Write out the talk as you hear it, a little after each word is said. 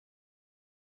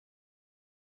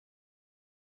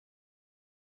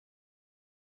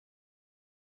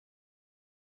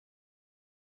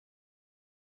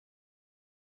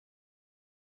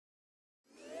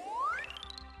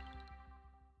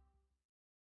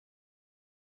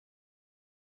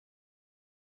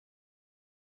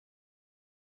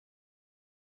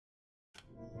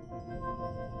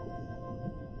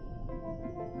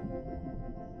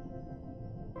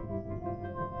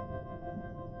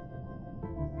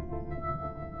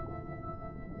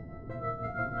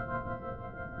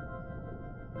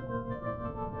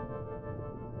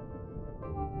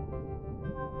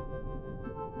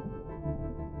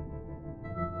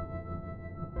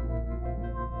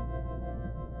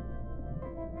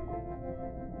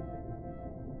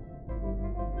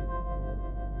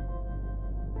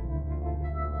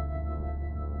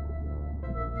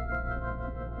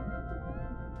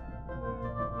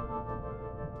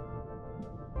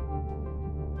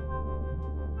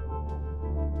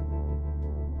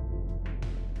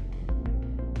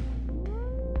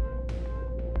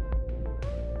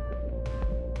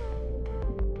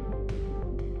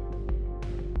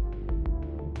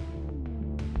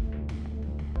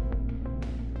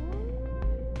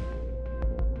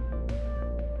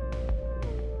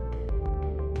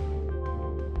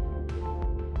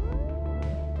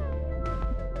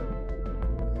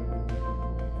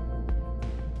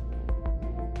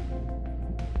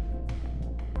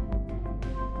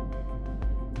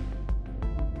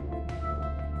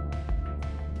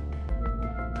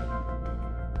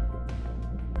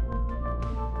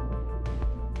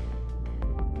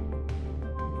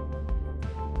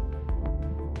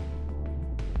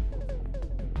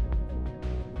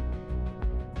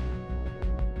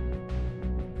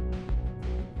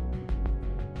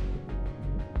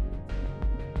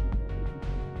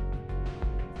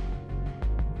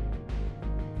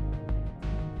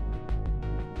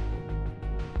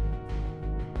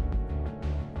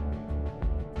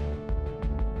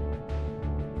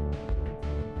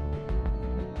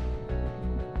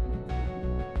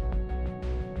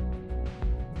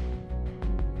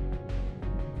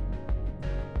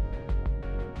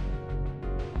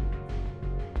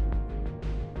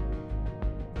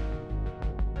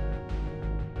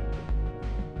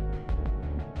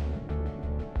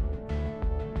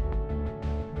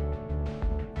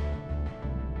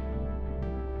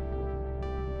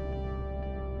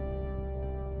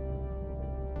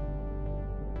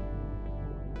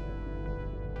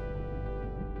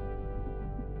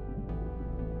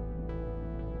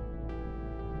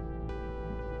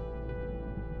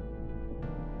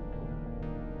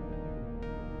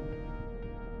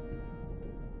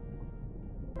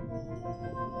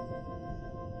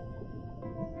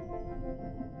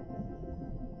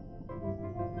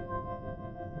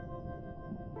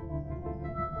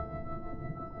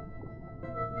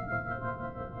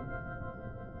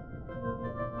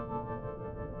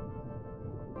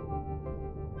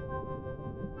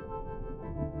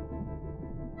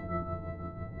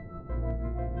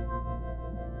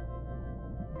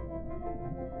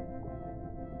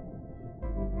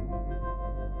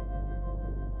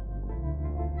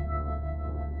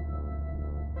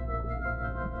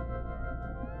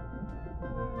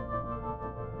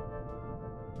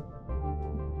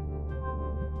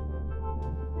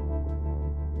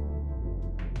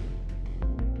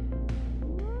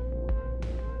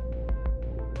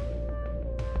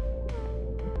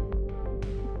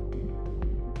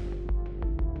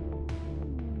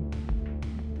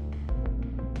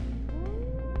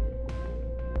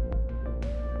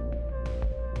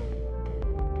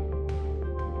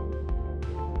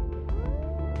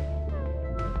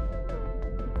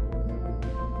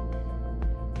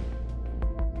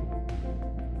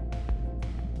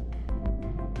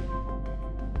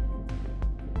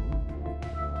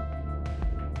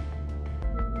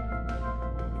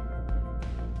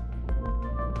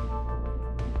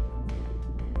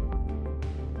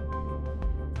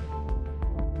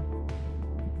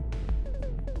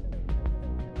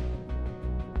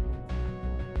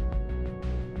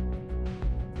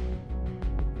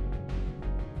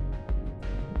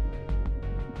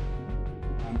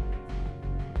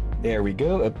There we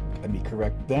go. Let me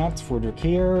correct that for the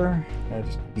care.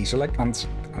 Just deselect,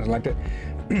 unselect it.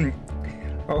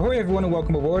 Ahoy everyone and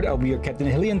welcome aboard. I'll be your Captain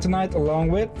Hillyan tonight along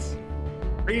with...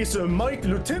 Racer Mike,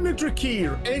 Lieutenant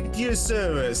Drakir, at your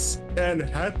service. And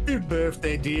happy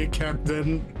birthday, dear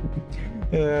Captain.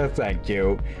 Thank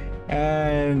you.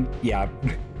 And yeah,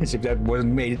 as if that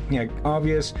wasn't made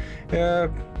obvious.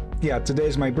 Yeah,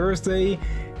 today's my birthday.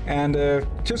 And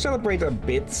to celebrate a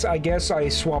bit, I guess I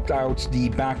swapped out the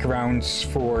backgrounds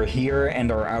for here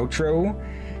and our outro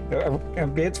a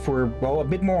bit for, well, a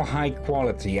bit more high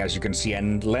quality, as you can see,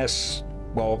 and less,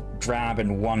 well, drab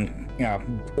and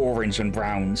orange and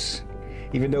browns.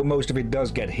 Even though most of it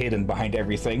does get hidden behind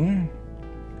everything.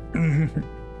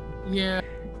 Yeah.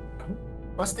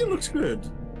 But still looks good.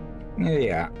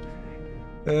 Yeah.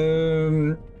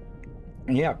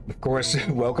 Yeah, of course,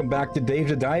 welcome back to Dave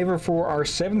the Diver for our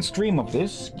 7th stream of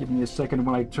this. Give me a second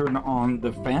while I turn on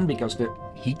the fan because the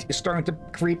heat is starting to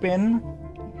creep in.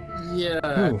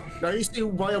 Yeah, Ooh. now you see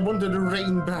why I wanted the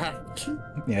rain back.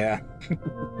 Yeah.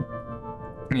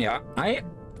 Yeah, I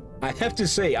have to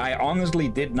say, I honestly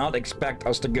did not expect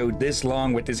us to go this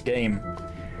long with this game.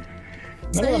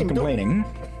 Not that I'm complaining.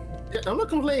 Yeah, I'm not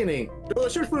complaining. I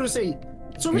just want to say,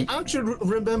 so we actually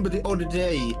remember the other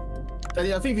day,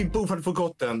 I think we both had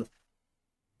forgotten.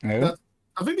 Oh? That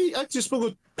I think we actually spoke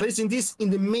about placing this in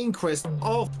the main quest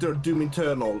after Doom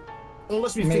Eternal.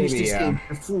 Unless we finish this game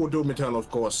before Doom Eternal, of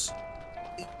course.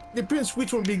 It depends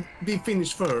which one be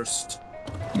finished first.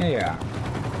 Yeah.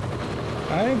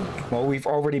 Well, we've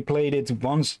already played it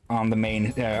once on the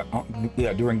main,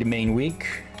 during the main week.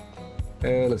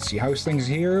 Let's see, how's things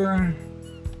here?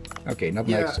 Okay, not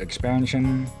much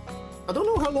expansion. I don't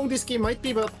know how long this game might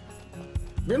be, but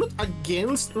we're not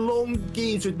against long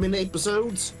games with many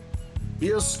episodes. We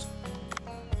just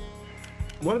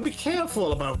want to be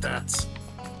careful about that.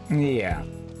 Yeah.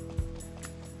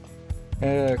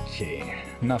 Okay.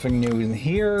 Nothing new in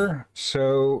here.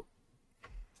 So.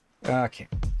 Okay.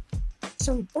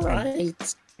 So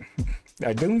bright.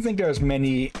 I don't think there's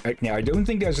many. I don't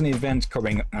think there's an event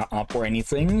coming up or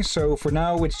anything. So for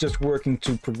now, it's just working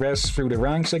to progress through the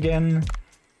ranks again.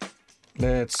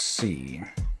 Let's see.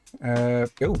 Oh.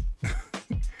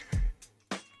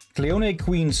 Cleone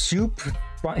Queen Soup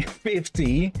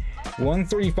 550,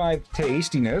 135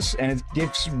 tastiness, and it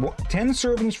gives 10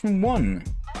 servings from 1.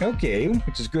 Okay,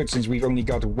 which is good since we've only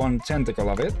got 1 tentacle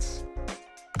of it.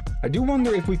 I do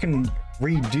wonder if we can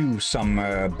redo some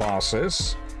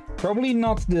bosses. Probably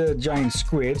not the giant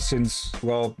squid, since,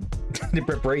 well, the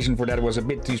preparation for that was a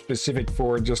bit too specific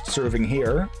for just serving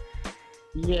here.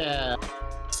 Yeah.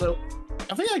 So,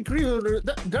 I think I agree with her.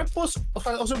 That was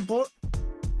also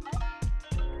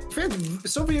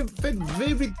something felt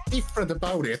very different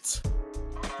about it.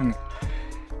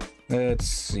 Let's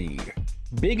see.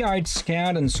 Big-eyed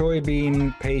scat and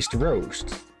soybean paste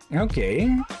roast. Okay.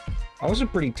 Also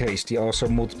pretty tasty. Also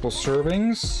multiple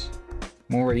servings.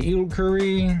 More eel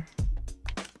curry.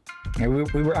 Yeah, we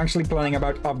were actually planning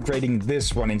about upgrading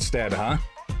this one instead, huh?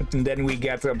 And then we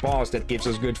get a boss that gives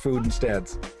us good food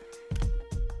instead.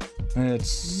 Let's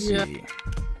see.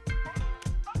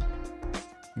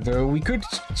 Though we could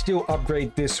still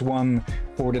upgrade this one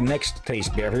for the next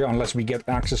taste barrier, unless we get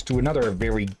access to another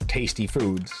very tasty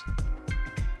food.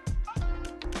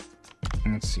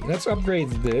 Let's see. Let's upgrade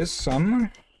this some.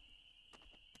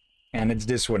 And it's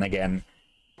this one again.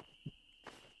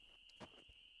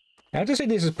 I have to say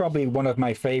this is probably one of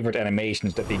my favorite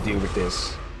animations that they do with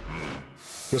this.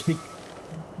 Just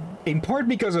in part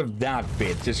because of that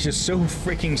bit. It's just so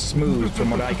freaking smooth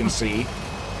from what I can see.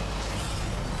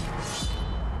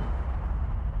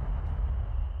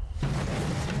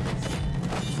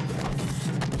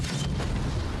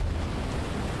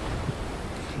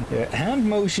 Hand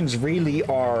motions really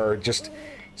are just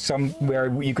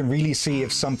somewhere you can really see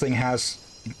if something has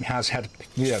had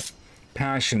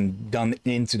passion done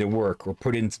into the work or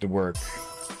put into the work.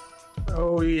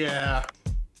 Oh yeah.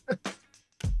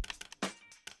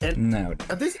 And no.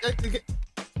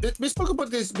 We spoke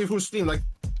about this before stream. Like,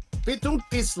 we don't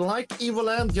dislike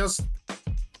Evoland. Just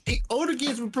the other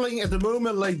games we're playing at the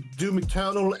moment, like Doom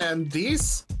Eternal and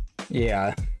this.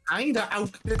 Yeah. Kinda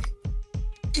out.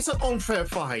 It's an unfair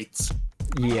fight.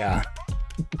 Yeah.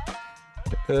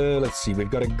 Let's see.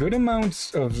 We've got a good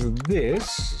amount of this,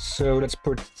 so let's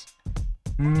put.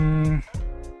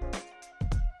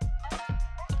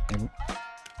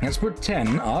 Let's put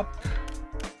 10 up.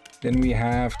 Then we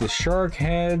have the shark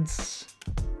heads,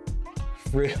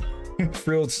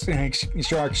 frilled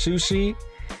shark sushi.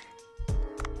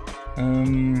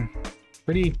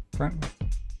 Pretty.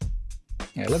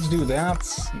 Yeah, let's do that.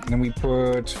 Then we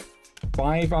put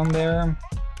 5 on there.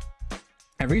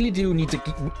 I really do need to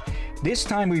keep... This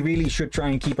time we really should try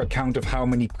and keep a count of how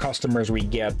many customers we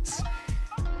get.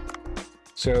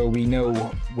 So we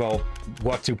know, well,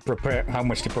 what to prepare, how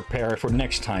much to prepare for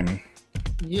next time.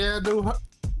 Yeah, though...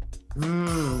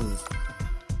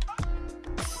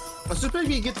 I suppose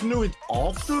we get to know it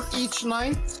after each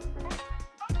night.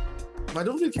 I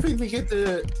don't really think we get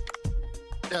the...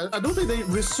 I don't think they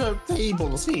reserve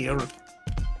tables here.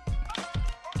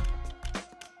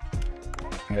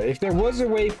 If there was a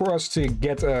way for us to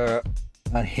get a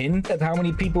hint at how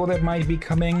many people that might be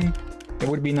coming, it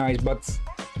would be nice, but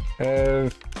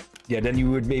yeah, then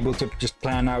you would be able to just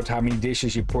plan out how many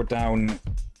dishes you put down,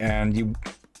 and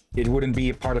it wouldn't be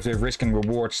a part of the risk and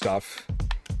reward stuff.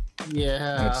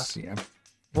 Yeah. Let's see. I'm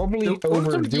probably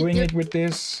overdoing it with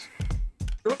this.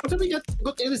 Until we got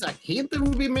at least a hint, there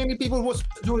will be many people who was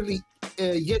doing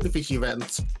the Jellyfish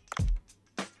event.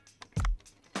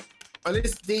 At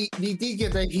least we did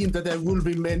get a hint that there will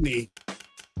be many.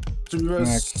 So we were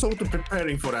sort of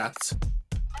preparing for that.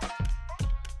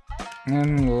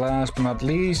 And last but not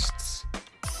least,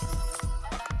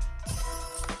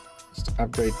 let's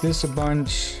upgrade this a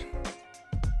bunch.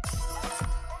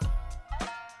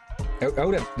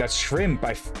 Oh, that's shrimp.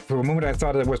 For a moment I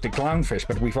thought it was the clownfish,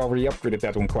 but we've already upgraded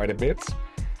that one quite a bit.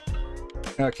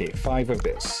 Okay, 5 of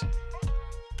this.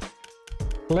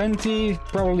 Plenty,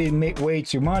 probably way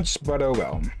too much, but oh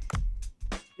well.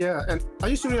 Yeah, and I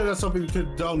used to realize something we could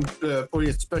have done for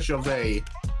your special day.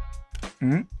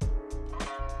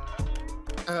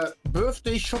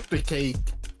 Birthday chocolate cake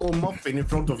or muffin in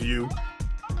front of you.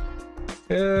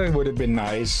 It would have been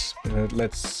nice.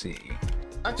 Let's see.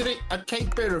 Actually, a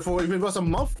cake better, for if it was a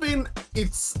muffin,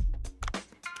 it's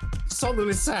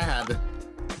suddenly sad.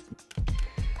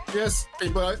 Yes,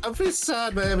 people, I feel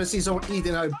sad when I ever see someone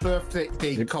eating a birthday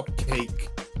cupcake.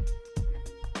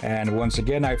 And once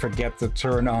again, I forget to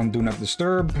turn on Do Not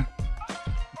Disturb.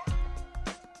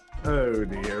 Oh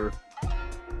dear.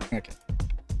 Okay.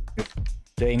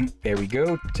 Okay, there we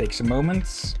go. Takes a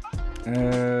moment.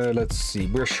 Let's see.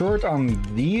 We're short on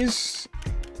these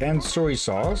and soy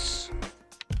sauce.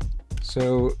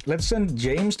 So let's send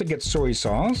James to get soy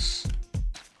sauce.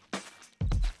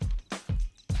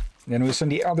 Then we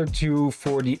send the other 2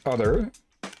 for the other.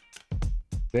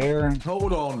 There.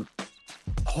 Hold on.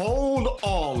 Hold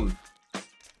on.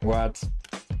 What?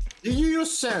 You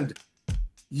send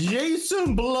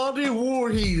Jason Bloody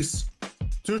Voorhees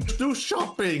to do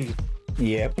shopping.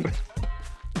 Yep.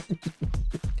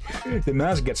 The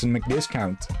mask gets a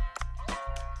McDiscount.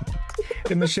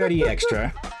 The machete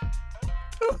extra.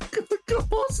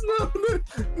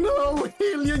 No,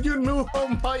 Hillyan, you know how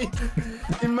my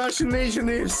imagination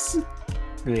is.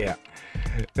 Yeah.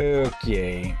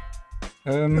 Okay.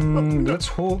 Let's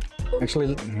hold.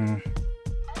 Actually.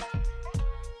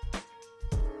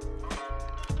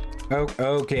 Oh,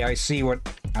 okay. I see what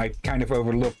I kind of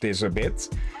overlooked this a bit.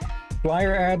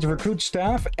 Flyer ads recruit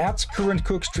staff at current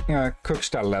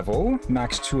Cooksta level,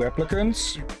 max 2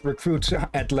 applicants. Recruit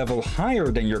at level higher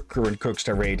than your current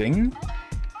Cooksta rating.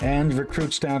 And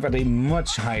recruit staff at a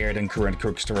much higher than current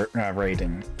Cooksta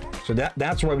rating. So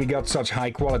that's why we got such high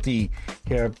quality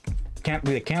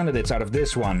candidates out of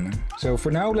this one. So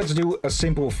for now, let's do a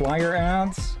simple flyer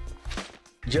ad,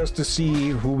 just to see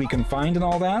who we can find and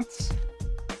all that.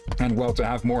 And well, to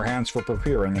have more hands for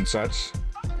procuring and such.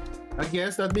 I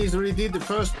guess that means we did the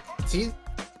first TV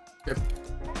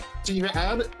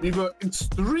ad. We were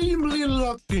extremely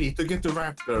lucky to get the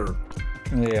Raptor.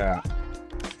 Yeah.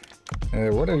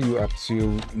 What are you up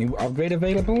to? New upgrade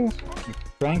available?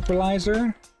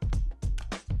 Tranquilizer?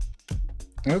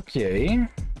 Okay.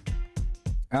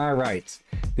 Alright.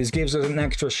 This gives us an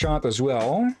extra shot as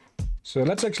well. So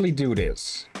let's actually do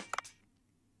this.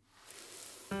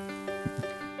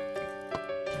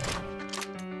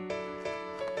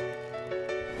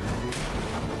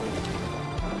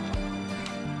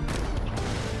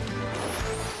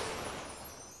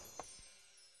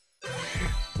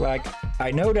 Like,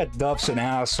 I know that Duff's an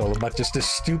asshole, but just the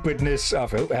stupidness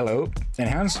of... Oh, hello.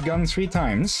 Enhanced gun 3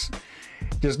 times.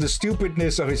 Just the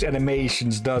stupidness of his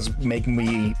animations does make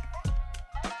me...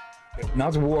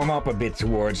 not warm up a bit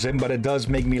towards him, but it does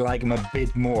make me like him a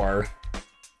bit more.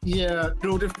 Yeah,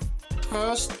 though the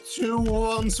first 2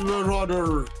 ones were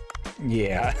rather...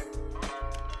 Yeah.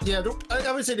 Yeah,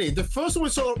 I would say the first one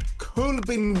could have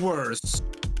been worse.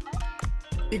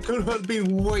 It could have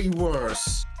been way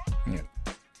worse. Yeah.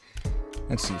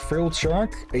 Let's see, frilled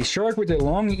shark. A shark with a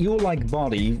long eel-like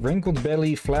body, wrinkled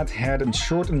belly, flat head, and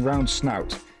short and round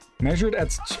snout. Measured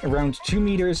at around 2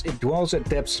 meters, it dwells at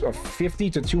depths of 50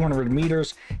 to 200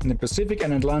 meters in the Pacific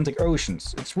and Atlantic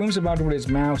Oceans. It swims about with its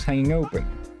mouth hanging open.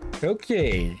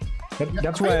 Okay,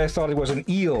 That's why I thought it was an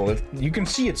eel. You can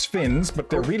see its fins, but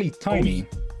they're really tiny.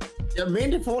 Yeah,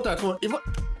 mainly thought that one.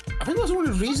 I think it was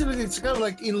only recently discovered,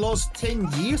 like in last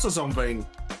 10 years or something.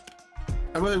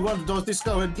 And when it was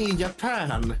discovered in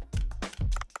Japan.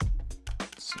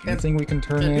 Anything we can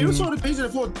turn in? It was only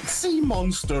basically for sea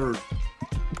monster.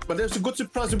 But there's a good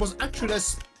surprise. It was actually a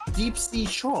deep sea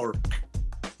shark.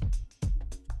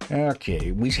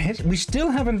 Okay, we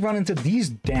still haven't run into these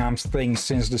damn things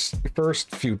since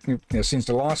since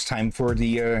the last time for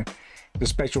the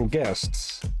special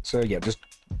guests. So yeah, just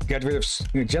get rid of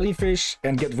jellyfish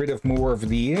and get rid of more of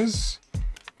these.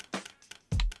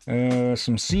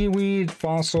 Some seaweed,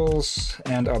 fossils,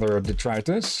 and other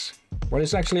detritus. What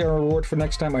is actually our reward for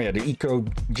next time? Oh yeah, the eco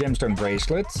gemstone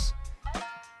bracelets.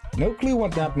 No clue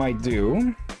what that might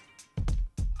do.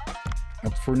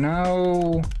 But for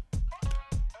now,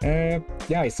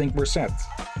 yeah, I think we're set.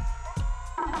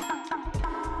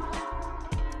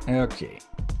 Okay.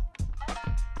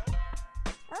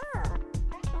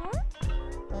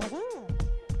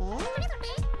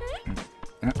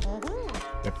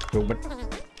 Go, but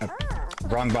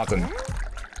wrong button.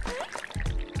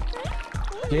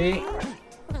 Okay.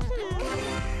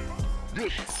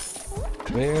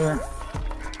 There.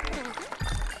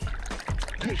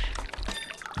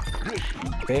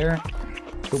 There.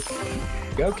 Oop.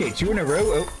 Okay, 2 in a row.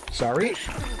 Oh, sorry.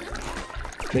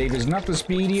 Dave is not the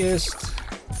speediest.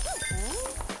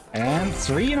 And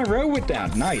 3 in a row with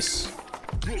that. Nice.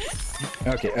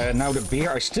 Okay, now the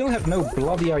bear. I still have no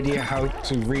bloody idea how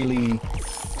to really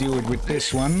do it with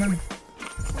this one.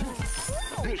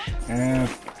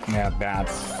 Yeah, bad.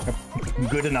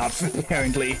 Good enough,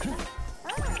 apparently.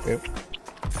 Yep.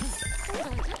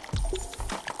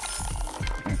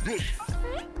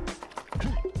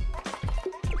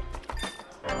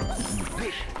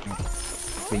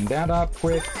 Clean that up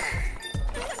quick.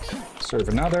 Serve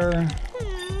another.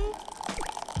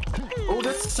 Oh,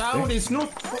 that sound is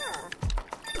not...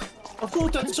 I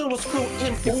thought that sound was cool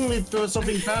only if there was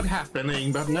something bad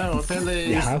happening, but no,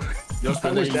 apparently... Yeah, how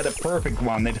was that a perfect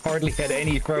one? It hardly had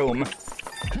any foam.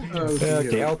 Oh,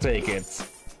 okay, I'll take it.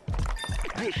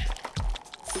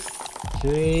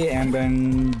 Okay, and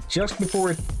then just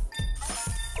before it...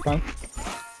 Okay.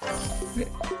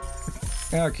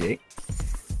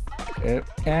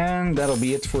 And that'll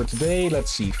be it for today.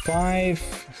 Let's see, 5,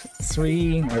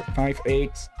 3, 5,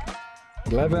 8,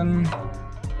 11.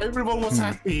 Everyone was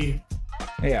happy.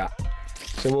 Yeah.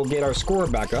 So we'll get our score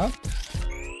back up.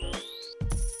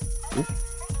 Oop.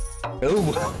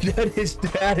 Oh,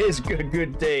 that is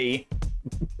good day.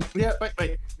 Yeah,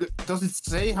 wait. Does it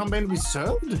say how many we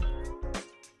served?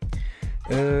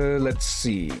 Let's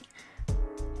see.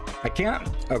 I can't.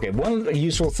 Okay, one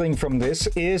useful thing from this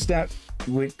is that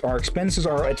our expenses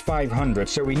are at 500,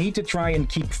 so we need to try and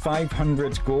keep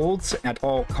 500 gold at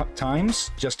all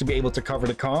times just to be able to cover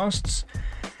the costs.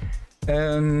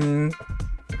 I'm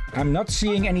not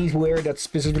seeing anywhere that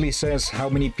specifically says how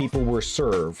many people were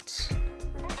served.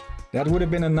 That would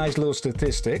have been a nice little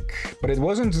statistic, but it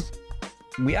wasn't.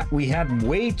 We had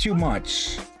way too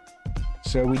much,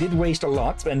 so we did waste a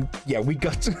lot. And yeah, we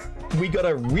got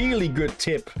a really good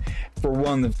tip for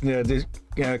one of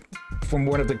from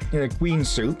one of the queen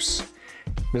soups.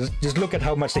 Just look at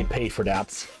how much they paid for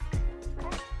that.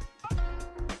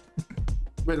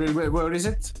 Wait, where is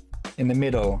it? In the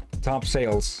middle, top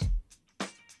sales.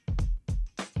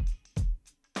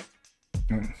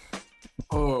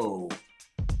 Oh.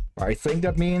 I think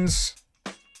that means...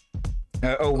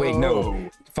 oh, wait, no.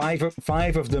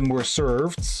 Five of them were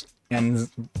served, and,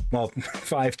 well,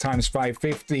 5 times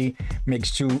 550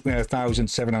 makes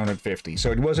 2,750.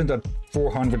 So it wasn't a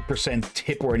 400%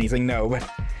 tip or anything, no, but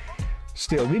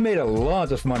still, we made a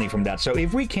lot of money from that. So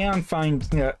if we can find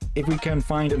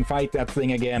and fight that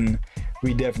thing again,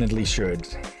 we definitely should.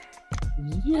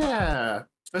 Yeah,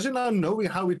 especially now knowing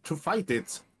how to fight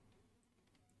it.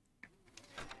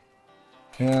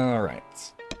 All right.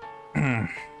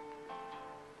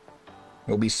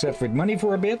 We'll be set with money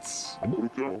for a bit.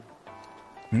 Some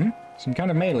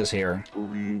kind of mail is here.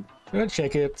 Let's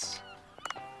check it.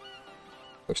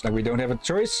 Looks like we don't have a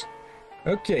choice.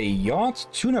 Okay, yacht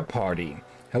tuna party.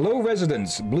 Hello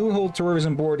residents, Blue Hole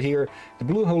Tourism Board here. The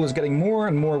Blue Hole is getting more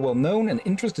and more well known and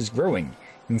interest is growing.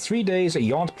 In 3 days, a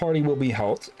yacht party will be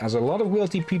held, as a lot of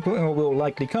wealthy people will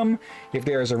likely come. If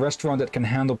there is a restaurant that can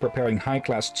handle preparing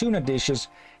high-class tuna dishes,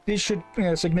 this should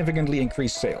significantly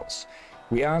increase sales.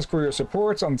 We ask for your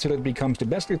support until it becomes the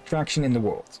best attraction in the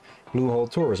world. Blue Hole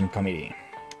Tourism Committee.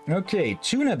 Okay,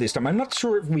 tuna this time. I'm not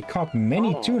sure if we caught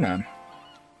many tuna.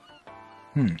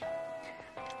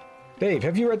 Dave,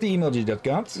 have you read the email you just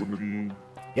got?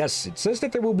 Yes, it says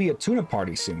that there will be a tuna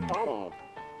party soon.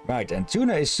 Right, and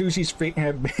tuna is Sushi's,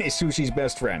 is Sushi's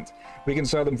best friend. We can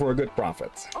sell them for a good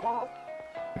profit. I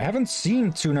haven't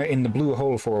seen tuna in the blue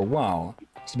hole for a while.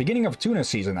 It's the beginning of tuna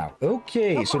season now.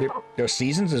 Okay, so there are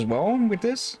seasons as well with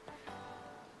this?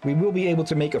 We will be able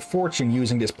to make a fortune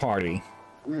using this party.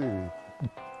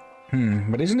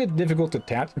 But isn't it difficult to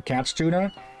catch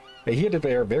tuna? I hear that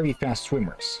they are very fast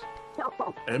swimmers.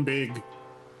 And big.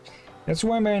 That's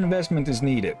why my investment is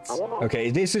needed.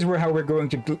 Okay, this is how we're going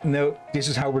to this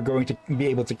is how we're going to be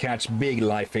able to catch big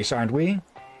live fish, aren't we?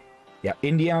 Yeah,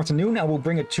 in the afternoon I will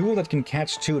bring a tool that can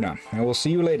catch tuna. I will see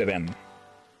you later then.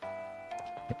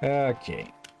 Okay.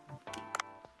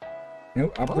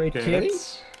 No upgrade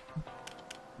kit.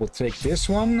 We'll take this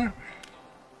one.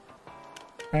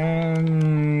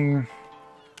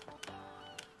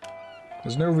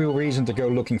 There's no real reason to go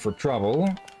looking for trouble,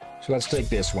 so let's take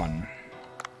this one.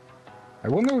 I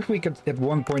wonder if we could, at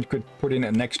one point, could put in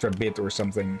an extra bit or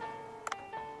something.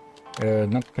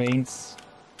 Not paint.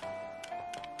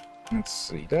 Let's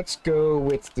see, let's go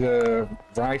with the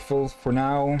rifle for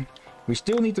now. We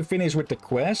still need to finish with the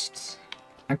quest.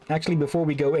 Actually, before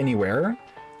we go anywhere,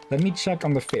 let me check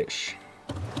on the fish.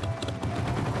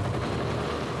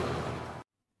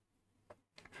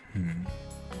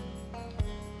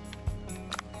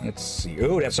 Let's see.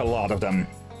 Oh, that's a lot of them.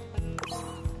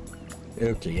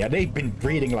 Okay, yeah, they've been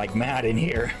breeding like mad in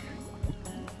here.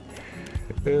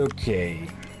 Okay.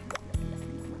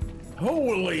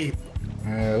 Holy!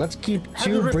 Let's keep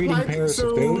 2 breeding pairs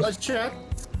of those. A chat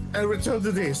and return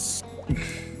to this.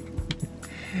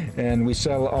 And we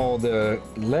sell all the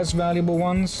less valuable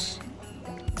ones.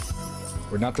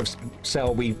 Or not to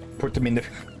sell, we put them in the...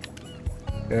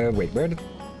 wait, where did...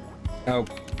 Oh,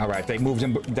 alright, they moved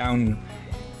them down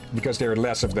because there are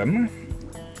less of them.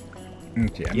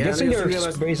 Okay, I'm guessing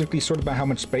they're basically sort of by how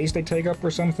much space they take up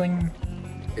or something.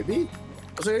 Maybe?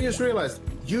 So I just realized,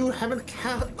 you haven't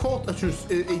caught a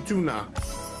tuna.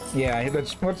 Yeah,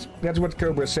 that's what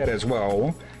Cobra said as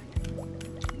well.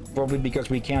 Probably because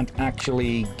we can't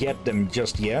actually get them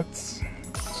just yet.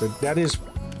 So that is...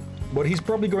 What he's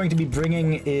probably going to be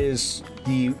bringing is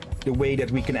the way that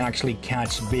we can actually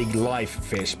catch big live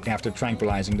fish after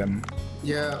tranquilizing them.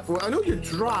 Yeah, well, I know you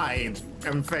tried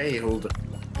and failed.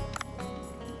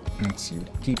 Let's see,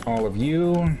 keep all of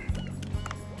you.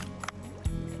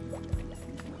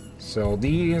 Sell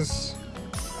these.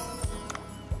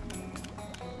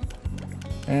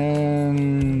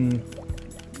 And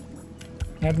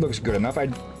that looks good enough. I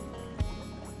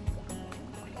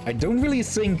don't really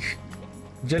think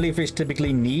jellyfish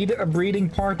typically need a breeding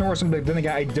partner or something. Then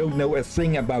again, I don't know a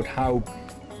thing about how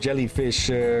jellyfish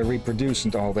reproduce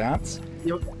and all that.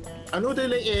 You know, I know they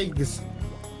lay eggs,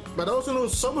 but I also know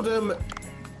some of them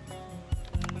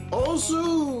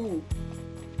also,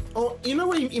 in a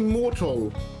way,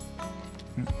 immortal.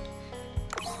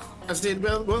 I said,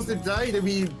 well, once they die, they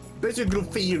be basically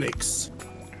phoenix.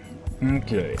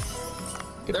 Okay.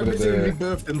 They basically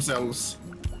rebirth themselves.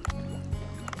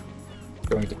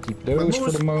 Going to keep those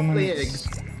for the moment. Eggs.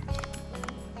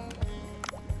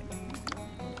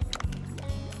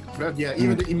 But yeah,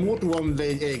 even the immortal one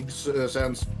lay eggs,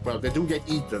 since, well, they do get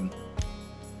eaten.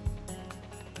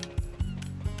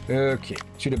 Okay,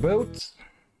 to the boat.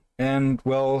 And,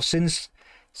 well, since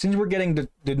we're getting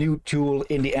the new tool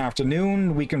in the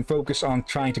afternoon, we can focus on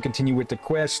trying to continue with the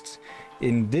quest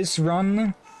in this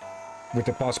run, with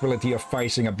the possibility of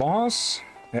fighting a boss.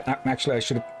 Actually, I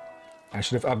should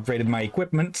have upgraded my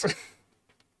equipment.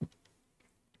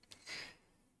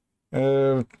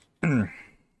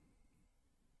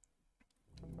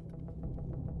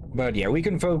 But yeah, we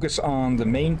can focus on the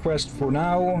main quest for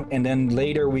now, and then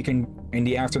later we can, in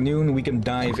the afternoon, we can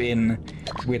dive in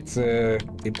with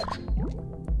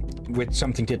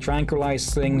something to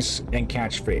tranquilize things and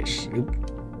catch fish.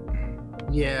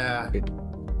 Yeah,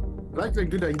 that's a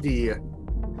good idea.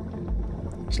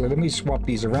 So let me swap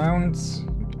these around.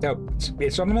 Oh,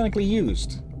 it's automatically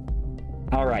used.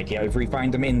 Alright, yeah, if we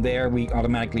find them in there, we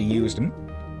automatically use them.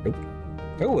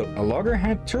 Oh, a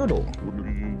loggerhead turtle.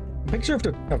 A picture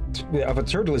of a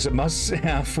turtle is a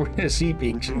must-have for a sea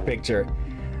picture.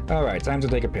 Alright, time to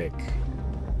take a pic.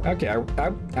 Okay,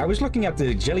 I was looking at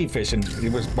the jellyfish and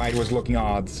it was looking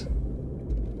odd.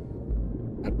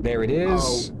 There it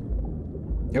is.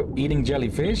 Oh, eating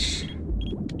jellyfish.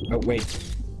 Oh, wait.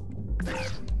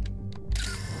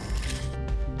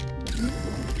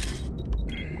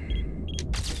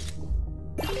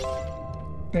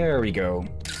 There we go.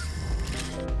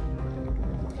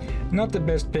 Not the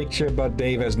best picture, but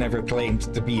Dave has never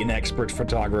claimed to be an expert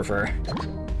photographer.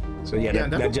 So yeah,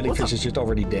 that jellyfish is just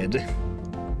already dead.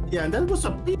 Yeah, and that was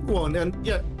a big one. And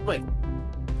yeah, wait.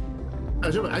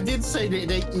 I did say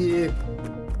they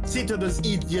citadels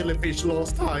eat jellyfish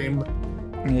last time.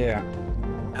 Yeah.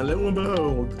 And lo and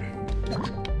behold.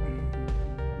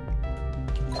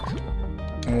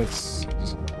 Let's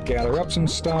just gather up some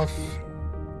stuff.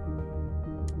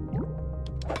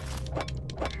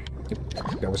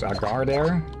 There was Agar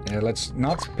there. Let's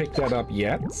not pick that up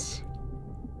yet.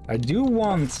 I do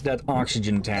want that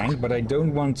oxygen tank, but I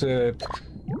don't want to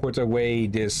put away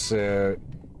this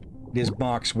this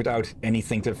box without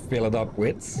anything to fill it up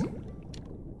with.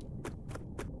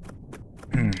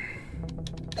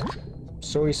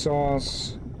 Soy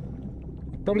sauce.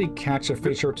 Probably catch a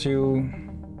fish or two.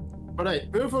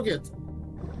 Alright, don't forget.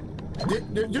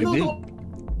 You know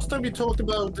last time we talked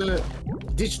about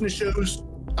Disney shows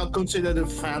I'm considered a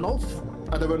fan of,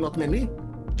 and there were not many.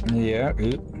 Yeah.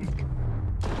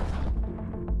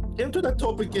 Came to that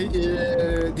topic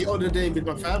the other day with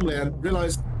my family and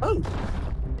realized, oh,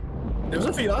 there's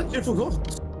a few I actually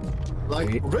forgot.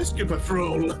 Like Rescue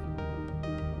Patrol.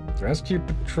 Rescue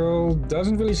Patrol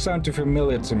doesn't really sound too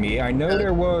familiar to me. I know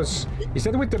there was... Is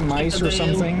that with the mice or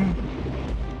something?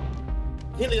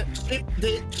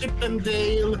 Chip and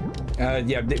Dale.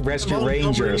 Yeah, the Rescue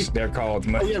Rangers, they're called.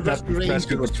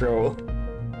 Rescue Patrol.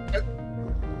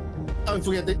 I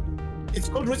forget it. It's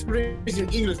called Rescue Rangers in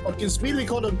English, but it's really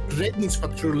called a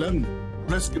Räddningspatrullen.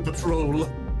 Rescue Patrol.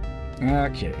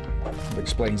 Okay, that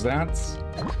explains that.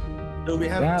 So we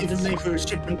have different name for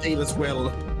Chip and Dale as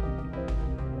well.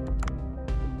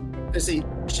 Let's see,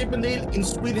 Chip and Dale in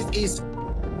Swedish is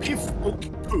Piff och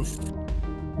Puff.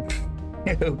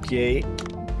 Okay.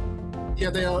 Yeah,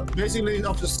 they are basically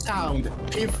of the sound,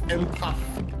 Piff and Puff.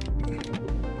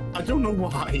 I don't know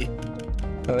why.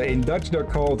 In Dutch, they're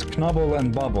called Knabbel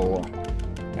and Bubble.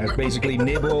 That's basically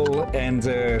nibble and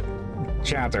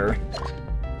chatter.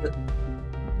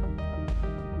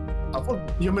 I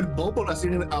thought you meant bubble as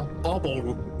in a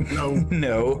bubble. No.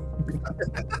 No.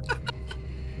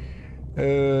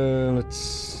 Let's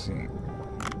see.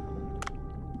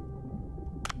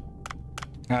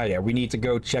 Ah, yeah, we need to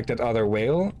go check that other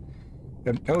whale.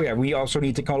 Oh yeah, we also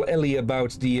need to call Ellie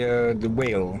about the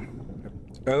whale.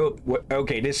 Oh,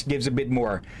 okay, this gives a bit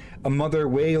more. A mother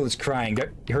whale is crying.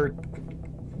 Her...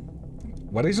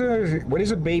 What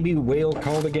is a baby whale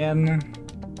called again?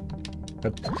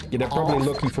 Yeah, they're probably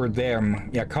looking for them.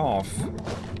 Yeah, calf.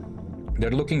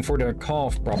 They're looking for their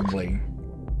calf, probably.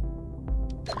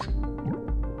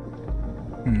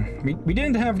 We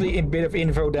didn't have the bit of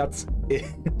info that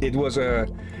it was a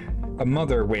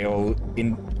mother whale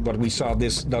in what we saw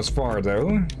thus far,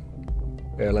 though.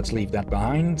 Let's leave that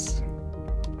behind.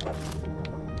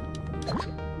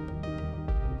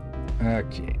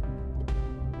 Okay.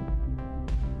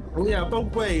 Oh yeah,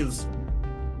 about whales.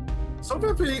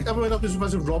 Sometimes everyone not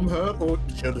supposed to rum her or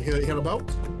should hear about.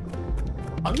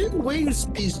 A new whale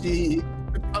species,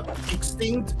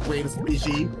 extinct whale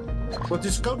species, was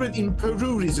discovered in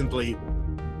Peru recently.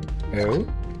 Oh?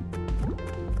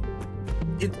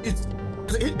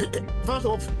 First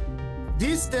off,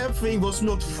 this damn thing was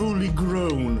not fully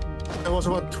grown. It was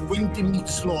about 20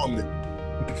 meters long.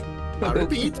 I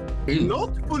repeat,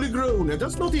 not fully grown, and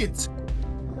that's not it.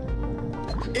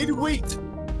 It weighed.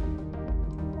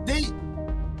 They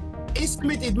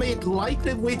estimate it made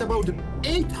likely weight about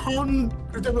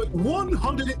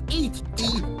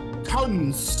 180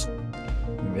 tons.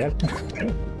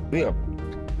 Yeah.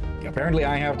 Apparently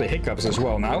I have the hiccups as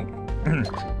well now.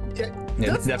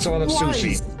 Yeah, that's a lot of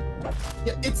sushi.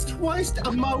 Yeah, it's twice the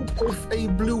amount of a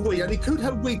blue whale, and it could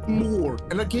have weighed more.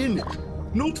 And again,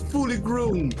 not fully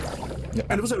grown. Yeah.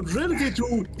 And it was relative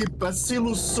to the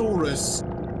Basilosaurus,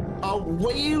 a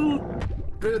whale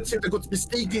relative that got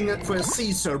mistaken for a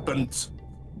sea serpent.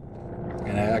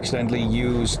 And I accidentally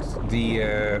used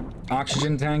the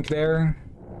oxygen tank there.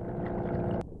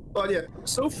 But yeah,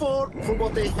 so far, for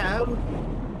what they have,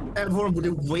 and for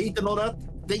the weight and all that,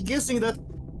 they're guessing that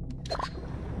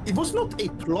it was not a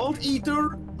plant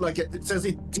eater, like it says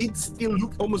it did still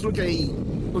almost look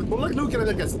looking at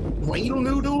like a whale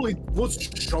noodle. It was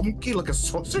chunky like a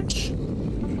sausage.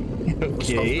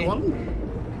 Okay.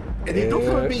 And it don't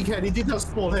have a big head, it did have a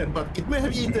small head, but it may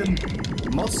have eaten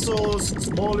mussels,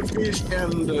 smaller fish,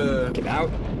 and get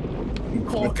out.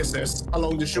 Carcasses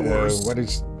along the shores. What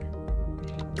is...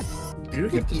 You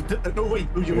can eat it. No, wait,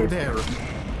 you were there.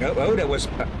 Oh,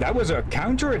 that was a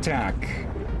counterattack.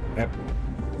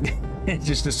 It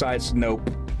just decides nope.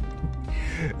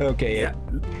 Okay, yeah.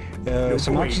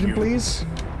 Some oxygen, please.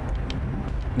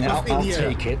 Now I'll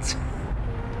take it.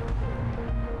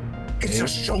 It's a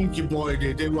chunky boy.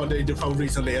 They found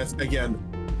recently again,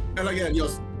 and again,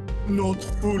 just not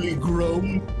fully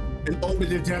grown. And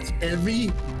only that's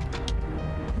heavy.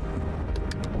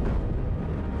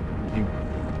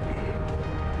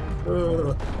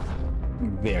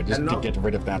 There, just to get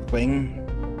rid of that thing.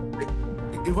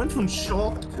 It went from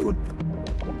shock to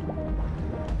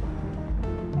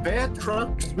bad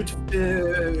trucks with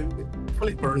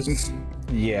flippers.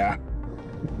 Yeah.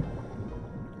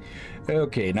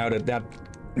 Okay, now that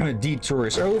detour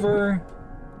is over.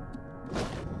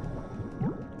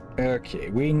 Okay,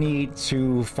 we need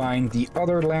to find the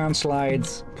other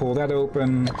landslides, pull that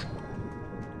open.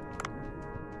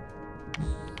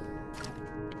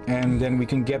 And then we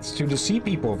can get to the Sea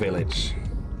People village.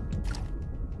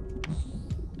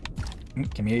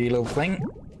 Come here, you little thing.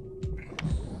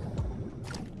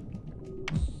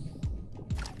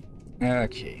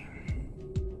 Okay.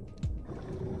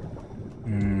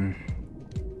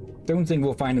 Don't think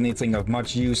we'll find anything of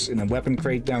much use in a weapon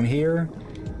crate down here.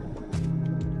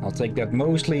 I'll take that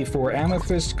mostly for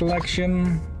amethyst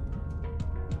collection.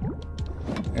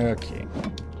 Okay.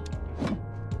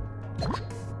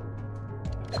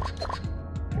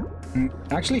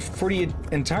 Actually, for the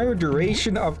entire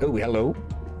duration of... Oh, hello.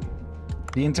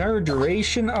 The entire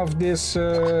duration of this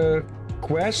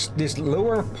quest, this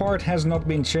lower part has not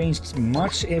been changed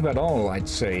much, if at all, I'd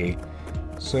say.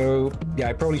 So, yeah,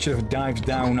 I probably should have dived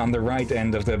down on the right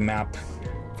end of the map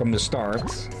from the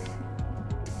start.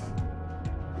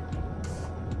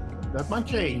 That might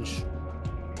change.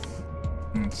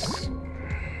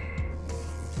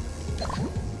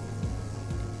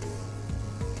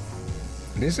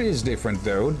 This is different,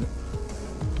 though.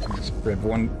 Let's grab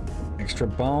one extra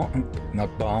bomb,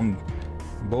 not bomb,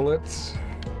 bullets.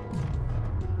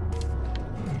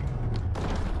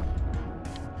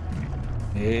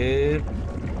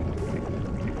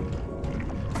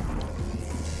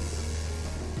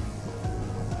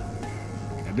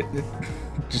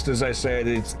 Just as I said,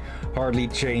 it's hardly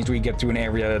changed. We get to an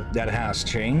area that has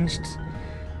changed.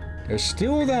 There's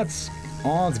still that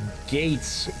odd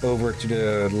gate over to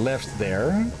the left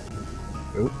there.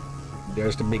 Oh,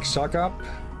 there's the big suck up.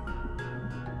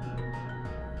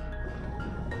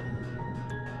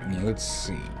 Yeah, let's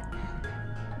see.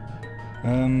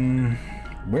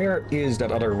 Where is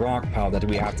that other rock pile that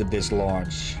we have to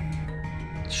dislodge?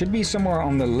 It should be somewhere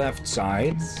on the left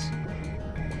side.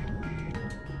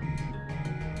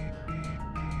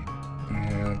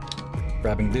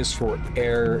 Grabbing this for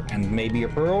air and maybe a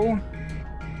pearl.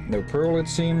 No pearl, it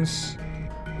seems.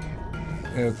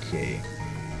 Okay.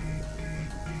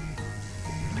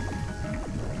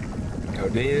 Oh,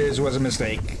 this was a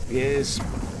mistake.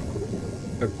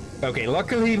 Okay,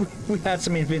 luckily we had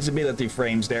some invincibility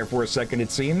frames there for a second, it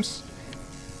seems.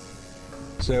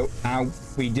 So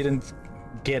we didn't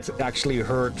get actually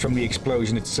hurt from the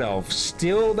explosion itself.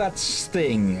 Still, that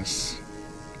stings.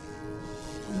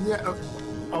 Yeah.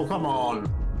 Oh, come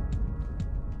on.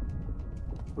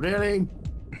 Really?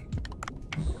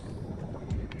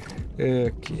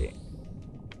 Okay.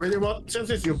 Really, what? Since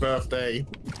it's your birthday,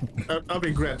 I'll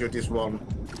be grant you this one.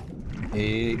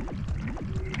 There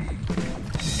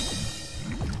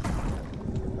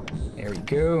we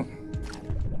go.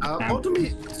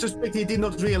 Automi suspect he did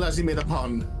not realize he made a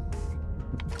pun.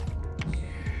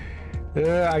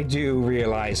 I do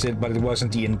realize it, but it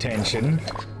wasn't the intention.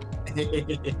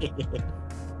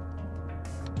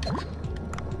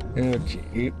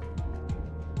 Okay.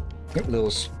 Yep,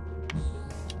 little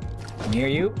near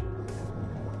you.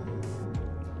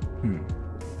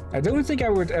 I don't think I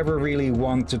would ever really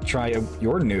want to try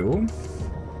you're new.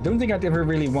 Don't think I'd ever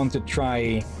really want to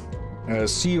try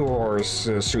seahorse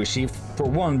sushi. For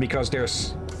one, because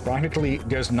there's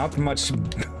not much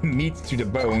meat to the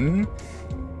bone.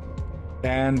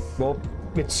 And well,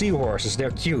 with seahorses,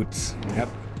 they're cute. Yep.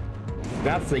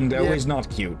 That thing though is not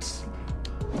cute.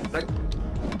 Like,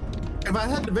 if I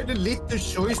had very little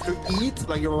choice to eat,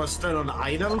 like if I was stranded on an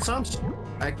island and such,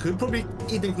 I could probably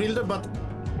eat and grill them, but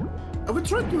I would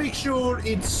try to make sure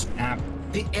it's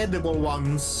the edible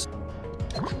ones.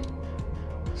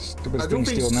 Stupid I thing don't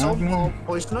think still some not are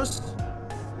poisonous.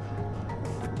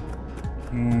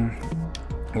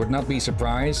 Would not be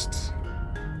surprised.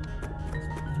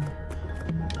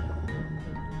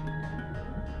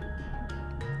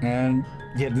 And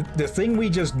yeah, the thing we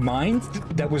just mined,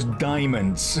 that was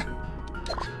diamonds.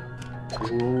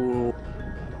 Ooh.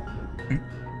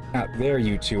 There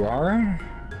you two are.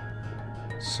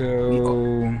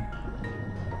 So...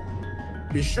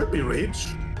 We should be rich.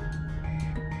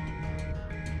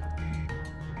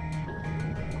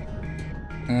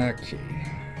 Okay.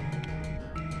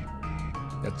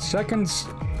 That second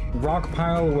rock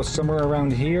pile was somewhere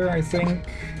around here, I think.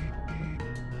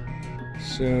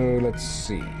 So, let's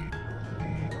see.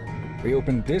 We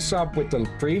opened this up with the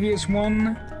previous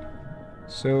one.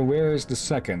 So where is the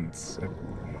second?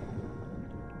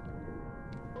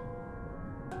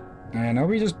 And are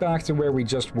we just back to where we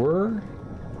just were?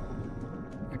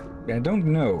 I don't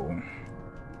know.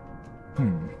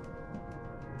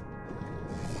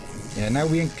 Yeah, now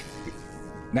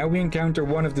we encounter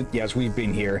one of the... Yes, we've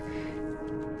been here.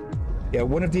 Yeah,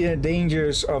 one of the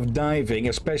dangers of diving,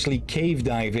 especially cave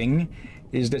diving,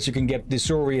 is that you can get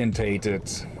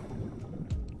disorientated.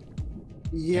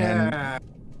 Yeah. And,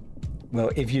 well,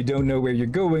 if you don't know where you're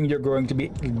going to be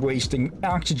wasting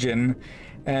oxygen.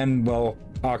 And, well,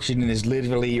 oxygen is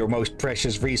literally your most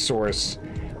precious resource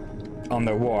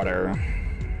underwater.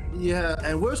 Yeah,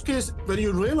 and worst case, when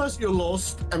you realize you're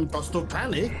lost and start to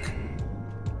panic,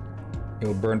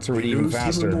 you'll burn through it even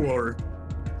faster. Even more.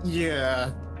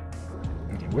 Yeah.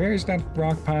 Okay, where is that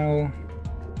rock pile?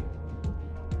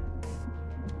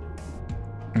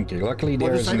 Okay, luckily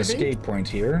there's an escape point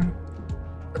here.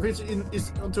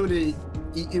 It's onto the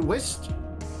west.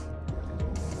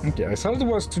 Okay, I thought it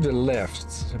was to the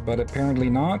left, but apparently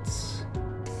not.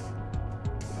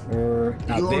 There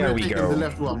we go. The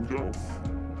left one.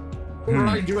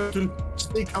 Alright, you have to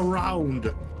stick around.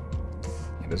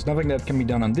 Yeah, there's nothing that can be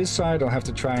done on this side. I'll have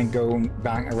to try and go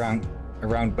back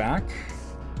around back.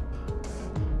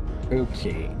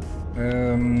 Okay.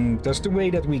 Does the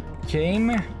way that we came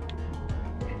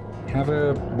have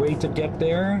a way to get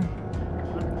there?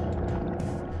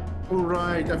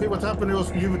 Alright, I think what happened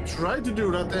was you tried to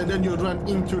do that and then you ran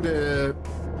into the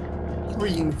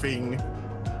green thing.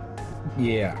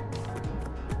 Yeah.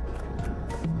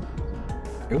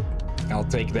 Oop, I'll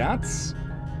take that.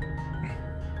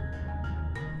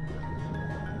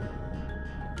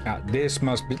 This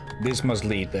must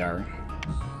lead there.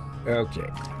 Okay.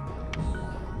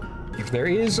 If there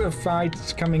is a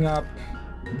fight coming up,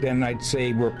 then I'd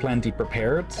say we're plenty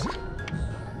prepared.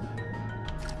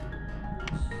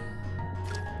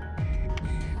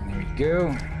 There we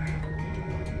go.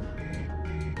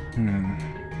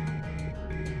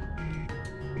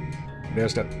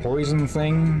 There's that poison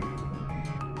thing.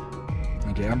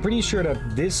 Okay, I'm pretty sure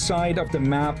that this side of the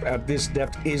map at this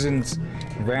depth isn't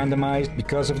randomized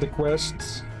because of the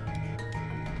quests.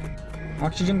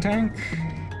 Oxygen tank?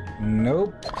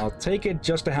 Nope. I'll take it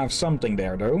just to have something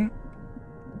there, though.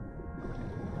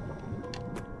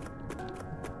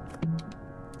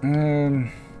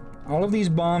 All of these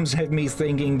bombs have me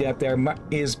thinking that there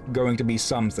is going to be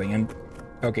something, and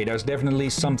okay, there's definitely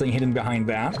something hidden behind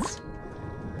that.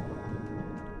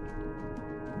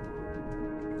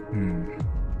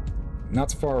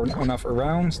 Not far enough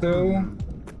around, though.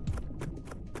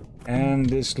 And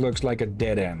this looks like a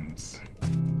dead end.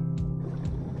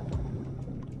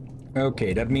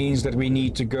 Okay, that means that we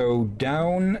need to go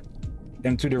down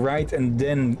and to the right and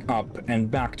then up and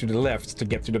back to the left to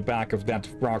get to the back of that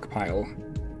rock pile.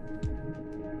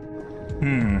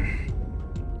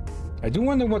 I do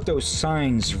wonder what those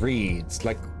signs read.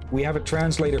 Like, we have a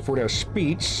translator for their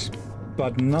speech,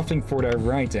 but nothing for their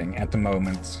writing at the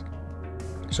moment.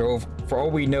 So, for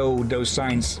all we know, those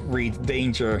signs read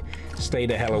danger, stay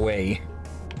the hell away.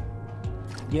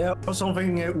 Yeah, or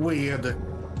something weird.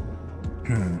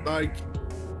 Like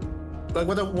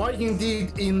what the Viking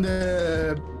did in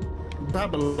the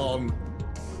Babylon.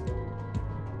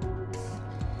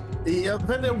 Yeah,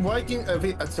 when the Viking, I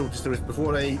told the stories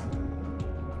before, a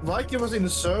Viking was in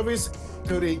service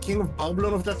to the king of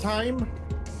Babylon of that time.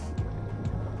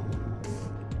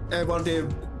 And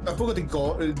I forgot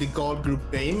the god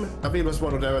group name. I think it was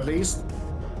one of them at least.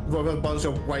 It was a bunch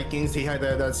of Vikings. He had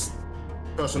as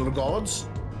personal gods.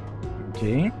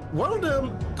 Okay. One of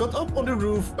them got up on the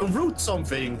roof and wrote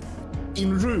something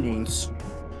in runes.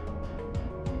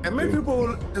 And many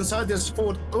people inside just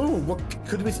thought, oh, what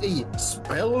could it be, a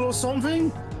spell or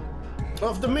something?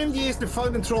 After many years, they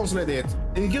finally translated it.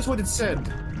 And guess what it said?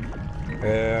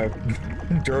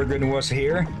 Jurgen was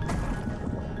here.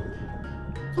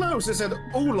 Close, it said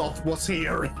Olaf was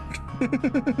here.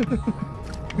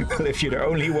 Well, if you're the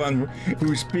only one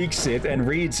who speaks it and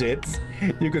reads it,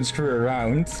 you can screw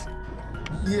around.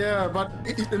 Yeah, but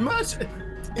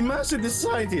imagine the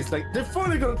scientists, like, they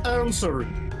finally got an answer,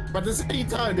 but at the same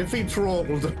time they feel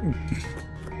trolled.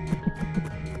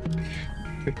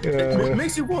 It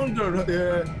makes you wonder,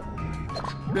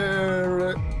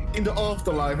 in the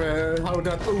afterlife, how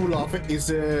that Olaf is,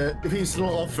 if he's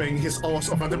laughing his ass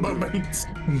off at the moment.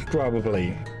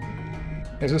 Probably.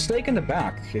 There's a stake in the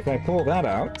back. If I pull that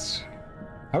out...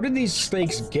 How did these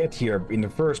stakes get here in the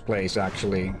first place,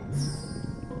 actually?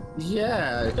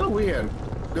 Yeah, it's weird.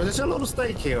 Because there's a lot of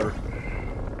stake here.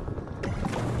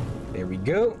 There we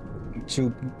go.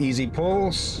 2 easy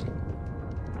pulls.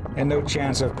 And no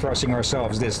chance of crushing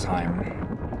ourselves this time.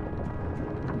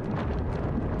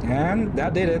 And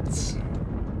that did it.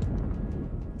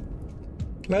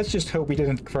 Let's just hope we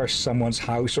didn't crush someone's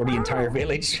house or the entire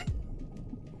village.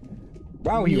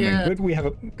 Wow, human, good we have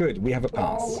a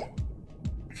path.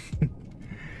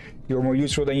 You're more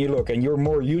useful than you look, and you're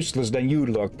more useless than you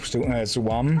look,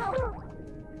 Swam.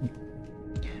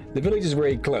 The village is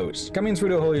very close. Come in through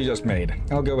the hole you just made.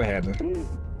 I'll go ahead.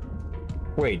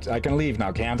 Wait, I can leave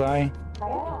now, can't I?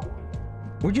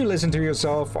 Would you listen to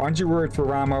yourself? Aren't you worried for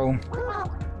Ramo?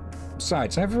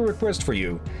 Besides, I have a request for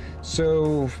you.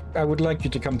 So, I would like you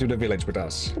to come to the village with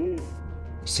us.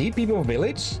 See, people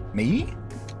village? Me?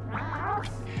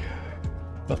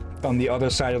 On the other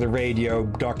side of the radio,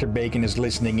 Dr. Bacon is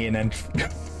listening in and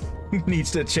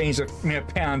needs to change the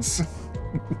pants.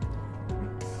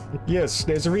 Yes,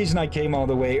 there's a reason I came all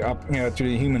the way up to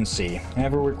the human sea. I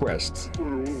have a request.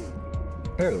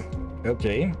 Oh,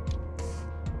 okay.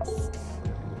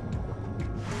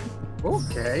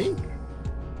 Okay.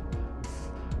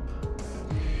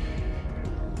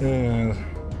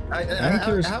 I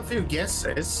have a few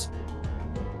guesses.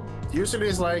 Usually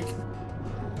it's like,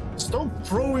 stop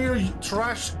throwing your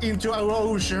trash into our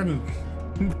ocean.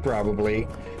 Probably.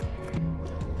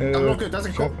 Look, that's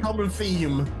a common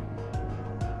theme.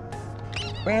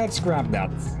 Let's grab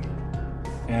that.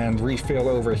 And refill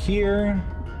over here.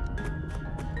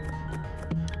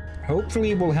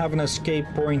 Hopefully we'll have an escape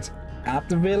point at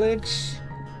the village.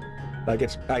 Like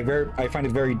I find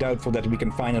it very doubtful that we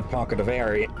can find a pocket of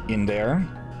air in there.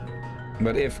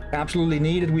 But if absolutely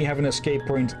needed, we have an escape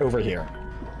point over here.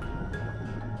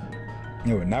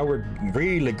 Oh, now we're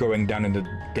really going down in the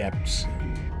depths.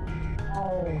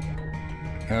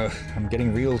 I'm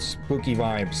getting real spooky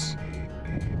vibes.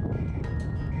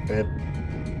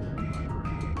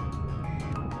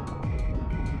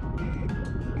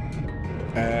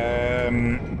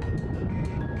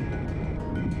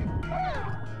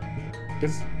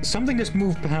 Something just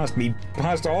moved past me,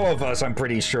 past all of us, I'm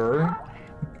pretty sure.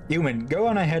 Human, go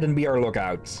on ahead and be our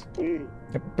lookout.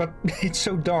 But it's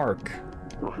so dark.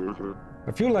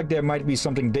 I feel like there might be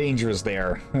something dangerous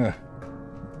there. Well,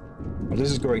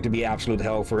 this is going to be absolute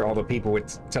hell for all the people with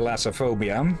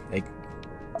thalassophobia.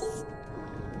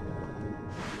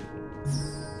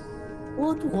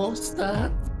 What was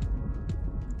that?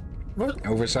 What?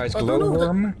 Oversized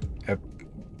glowworm?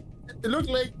 It looked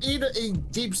like either a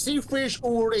deep sea fish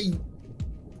or a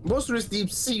monstrous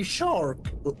deep sea shark.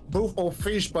 Both are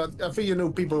fish, but I think you know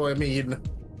people what I mean.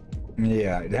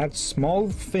 Yeah, it had small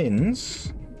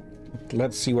fins.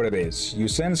 Let's see what it is. You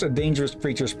sense a dangerous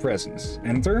creature's presence.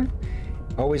 Enter.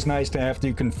 Always nice to have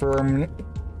to confirm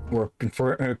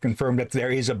that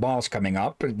there is a boss coming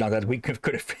up. Not that we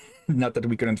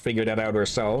couldn't figure that out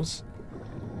ourselves.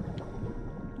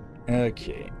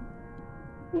 Okay.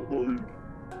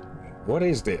 What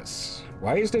is this?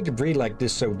 Why is the debris like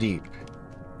this so deep?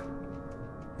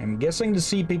 I'm guessing the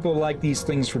sea people like these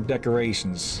things for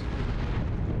decorations.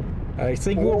 I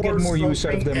think we'll get more use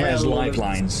out of them as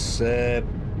lifelines.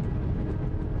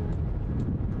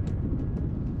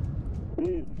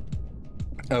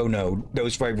 Oh no,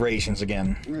 those vibrations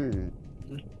again.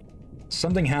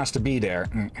 Something has to be there.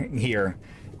 Here.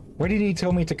 Why did he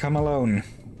tell me to come alone?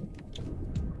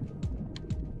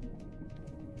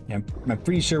 Yeah, I'm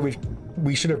pretty sure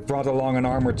we should have brought along an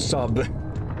armored sub.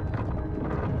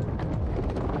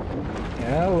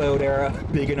 Hello there,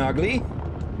 big and ugly.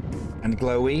 And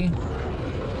glowy.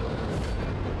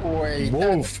 Wait,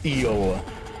 wolf eel.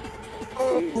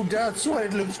 Oh, that's why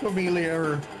it looks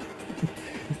familiar.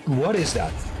 What is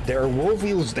that? There are wolf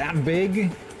eels that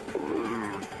big?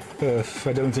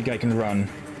 I don't think I can run.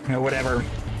 Whatever.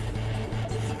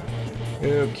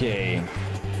 Okay.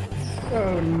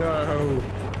 Oh no.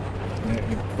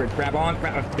 Grab on.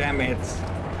 Damn it.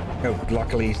 Oh,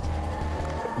 luckily.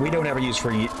 We don't have a use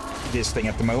for this thing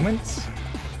at the moment.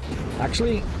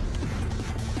 Actually.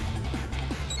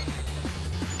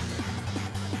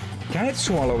 Can it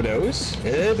swallow those?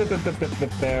 Okay,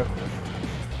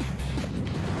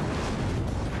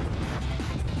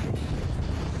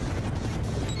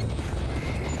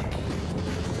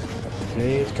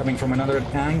 it's coming from another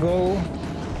angle.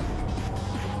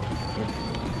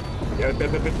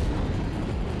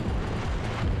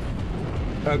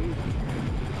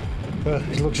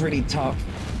 It looks really tough.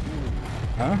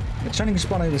 Huh? It's shining a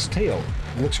spot on its tail.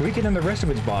 It looks weaker than the rest of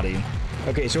its body.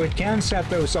 Okay, so it can set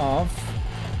those off.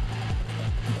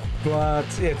 But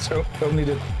it's only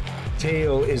the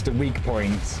tail is the weak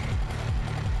point.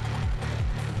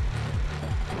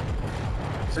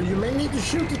 So you may need to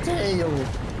shoot the tail.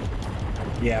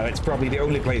 Yeah, that's probably the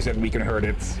only place that we can hurt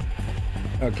it.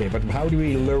 Okay, but how do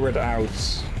we lure it out?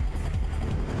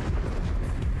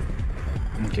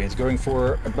 Okay, it's going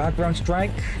for a background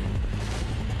strike.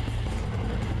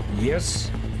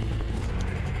 Yes.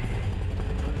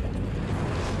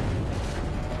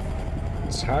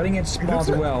 It's hiding its spot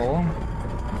well.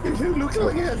 You look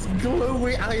like it has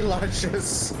glowy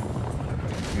eyelashes.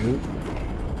 Ooh.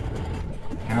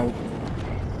 Ow.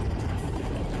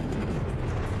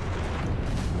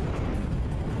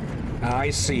 I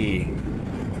see.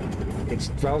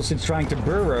 Whilst it's trying to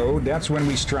burrow, that's when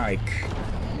we strike.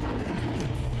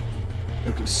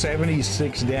 Okay,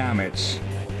 76 damage.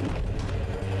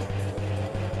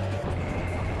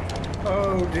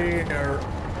 Oh dear.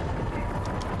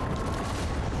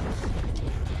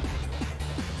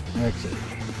 Okay.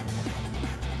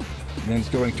 Then it's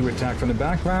going to attack from the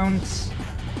background.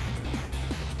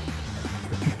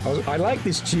 I like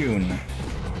this tune.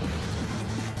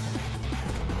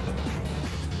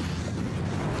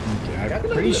 Okay, I'm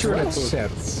pretty sure it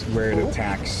sets where it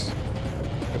attacks.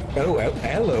 Oh,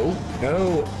 hello.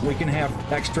 Oh, we can have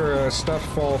extra stuff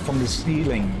fall from the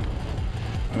ceiling.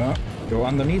 Go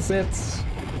underneath it.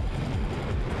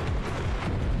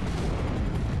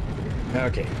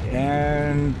 Okay,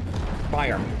 and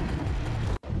fire.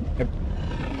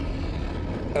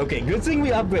 Okay, good thing we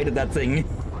upgraded that thing.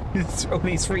 It's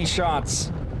only 3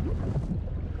 shots.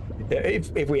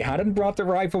 If we hadn't brought the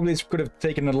rifle, this could have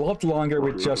taken a lot longer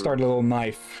with just our little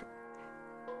knife.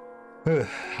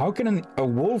 How can a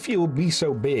wolf eel be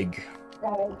so big?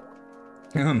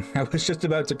 I was just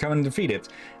about to come and defeat it.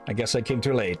 I guess I came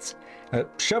too late.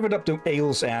 Shove it up the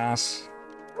eel's ass.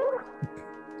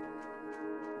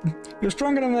 You're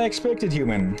stronger than I expected,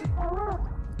 human.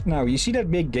 Now, you see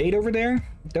that big gate over there?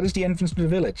 That is the entrance to the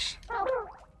village.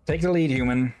 Take the lead,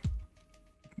 human.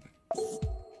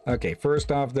 Okay,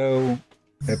 first off, though...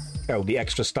 oh, the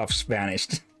extra stuff's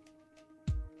vanished.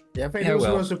 Yeah, I think those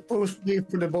were supposed to be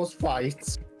for the boss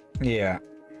fights. Yeah.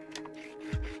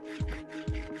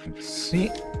 Let's see.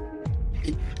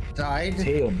 It died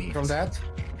Tail meat. from that.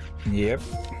 Yep.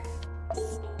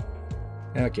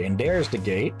 Okay, and there's the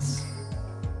gate.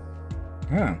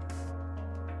 Huh.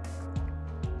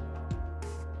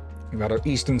 Rather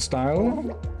Eastern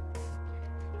style.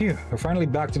 Phew, we're finally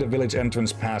back to the village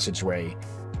entrance passageway.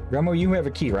 Ramo, you have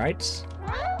a key, right?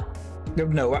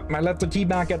 No, I left the key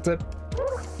back at the...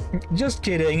 Just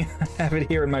kidding. I have it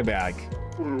here in my bag.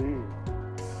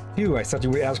 Phew, I thought you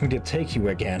would ask me to take you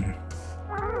again.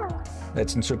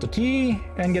 Let's insert the key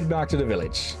and get back to the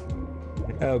village.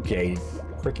 Okay,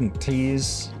 freaking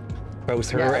tease. Both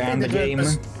her and the game.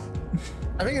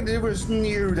 I think it was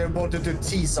new they wanted to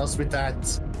tease us with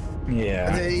that.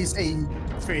 Yeah. There is a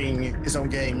thing in some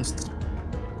games.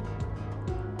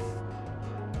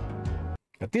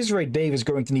 At this rate, Dave is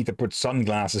going to need to put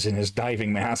sunglasses in his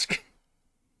diving mask.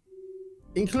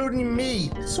 Including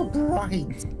me. So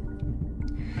bright.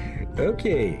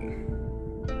 Okay.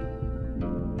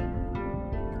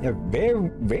 Yeah, very...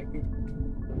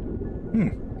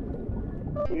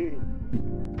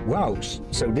 Wow,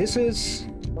 so this is...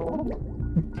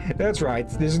 That's right,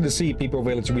 this is the sea people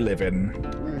village we live in.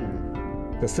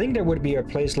 To think there would be a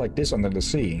place like this under the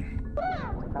sea.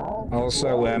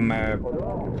 Also,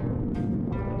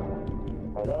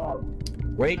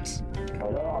 wait.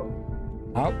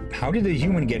 How did the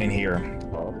human get in here?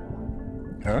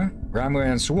 Huh? Ramo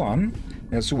and Suam?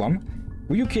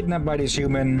 Were you kidnapped by this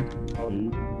human?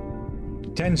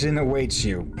 Tenzin awaits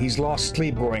you. He's lost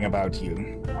sleep worrying about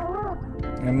you.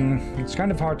 It's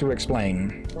kind of hard to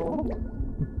explain.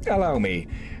 Allow me.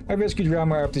 I rescued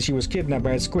Ramo after she was kidnapped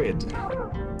by a squid.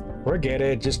 Forget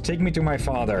it. Just take me to my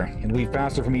father. It'll be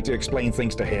faster for me to explain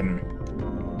things to him.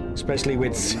 Especially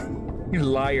with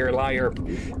liar,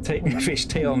 fish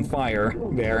tail on fire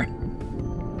there.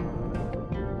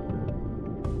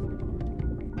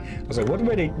 I was like, what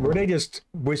were they just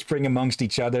whispering amongst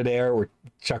each other there, or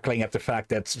chuckling at the fact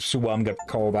that Suam got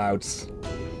called out?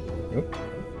 Nope.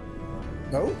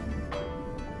 No?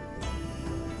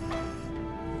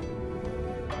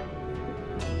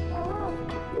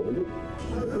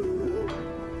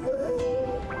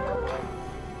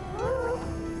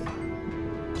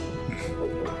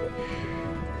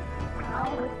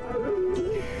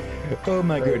 Oh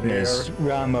my goodness,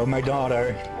 Ramo, my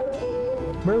daughter.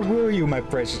 Where were you, my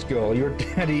precious girl? Your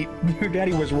daddy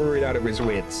was worried out of his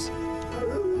wits.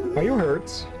 Are you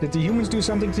hurt? Did the humans do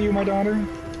something to you, my daughter?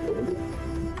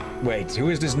 Wait, who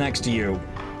is this next to you?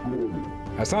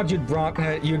 I thought you'd brought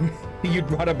you'd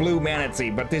brought a blue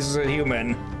manatee, but this is a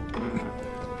human.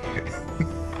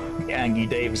 Angie,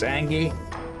 Dave's Angie.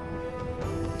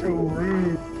 So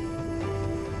rude.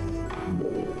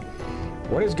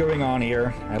 What is going on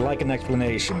here? I'd like an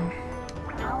explanation.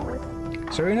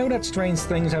 So you know that strange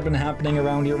things have been happening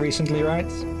around here recently, right?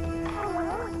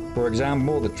 For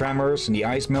example, the tremors and the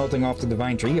ice melting off the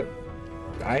divine tree.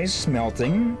 Ice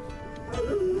melting?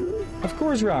 Of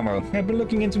course, Ramo. I've been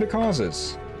looking into the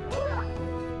causes.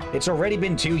 It's already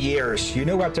been 2 years. You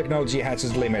know our technology has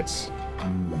its limits.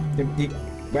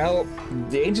 Well,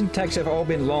 the ancient texts have all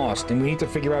been lost, and we need to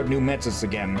figure out new methods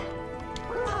again.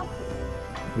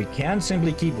 We can't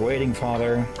simply keep waiting,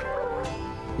 Father.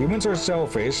 Humans are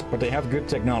selfish, but they have good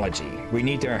technology. We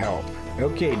need their help.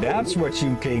 Okay, that's what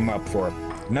you came up for.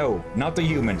 No, not the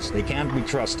humans. They can't be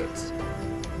trusted.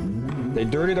 They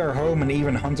dirtied our home and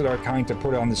even hunted our kind to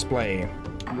put on display.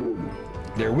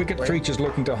 They're wicked creatures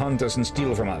looking to hunt us and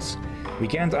steal from us. We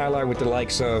can't ally with the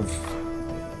likes of...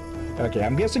 Okay,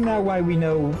 I'm guessing now why we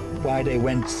know why they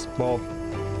went, well,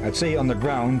 I'd say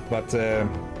underground, but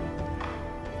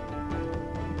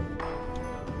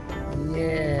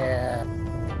yeah.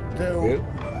 No.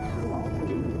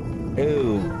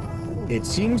 Oh. It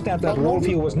seems that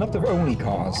Wolfie was not the only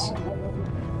cause.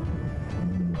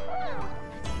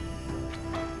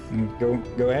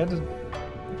 Go ahead.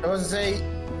 I was say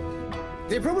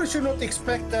they probably should not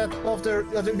expect that after.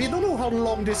 We don't know how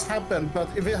long this happened, but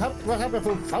if it what happened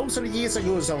for 1,000 years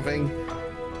ago or something,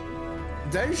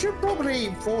 they should probably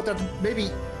thought that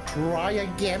maybe try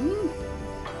again.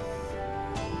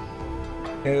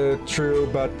 True,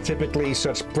 but typically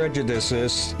such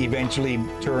prejudices eventually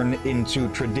turn into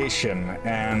tradition,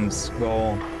 and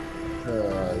well.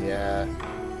 Yeah.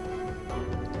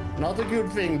 Not a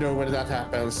good thing though when that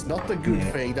happens. Not a good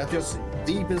thing. That just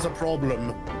deepens a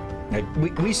problem.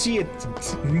 We see it.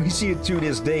 We see it to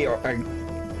this day,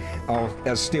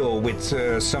 as still with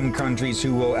some countries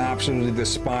who will absolutely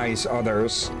despise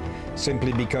others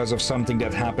simply because of something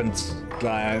that happened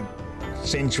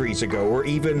centuries ago, or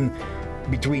even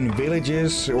between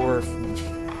villages or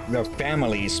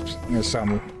families.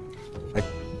 Some.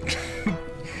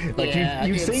 Like yeah,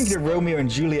 you think the Romeo and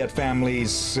Juliet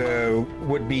families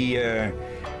would be a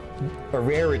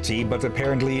rarity, but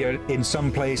apparently in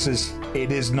some places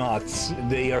it is not.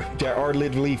 There are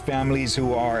literally families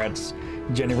who are at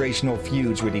generational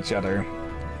feuds with each other.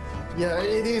 Yeah,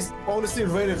 it is honestly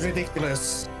very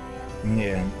ridiculous.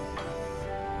 Yeah.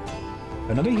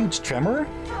 Another huge tremor?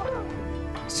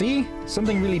 See?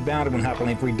 Something really bad will happen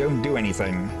if we don't do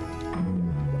anything.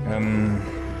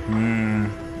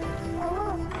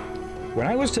 When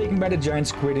I was taken by the giant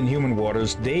squid in human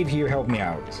waters, Dave here helped me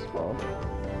out.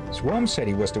 Swarm said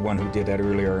he was the one who did that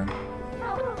earlier.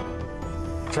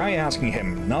 Try asking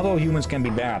him. Not all humans can be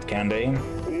bad, can they?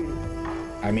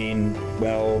 I mean,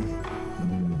 well...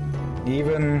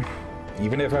 Even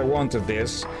if I wanted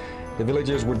this, the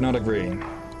villagers would not agree.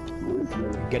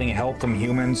 Getting help from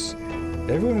humans,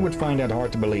 everyone would find that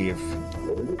hard to believe.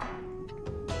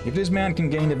 If this man can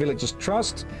gain the villagers'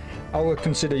 trust, I'll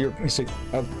consider your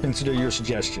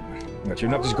suggestion. But you're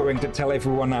not just going to tell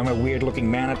everyone I'm a weird-looking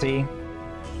manatee?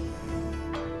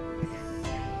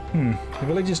 The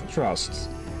villagers' trust.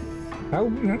 How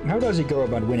does he go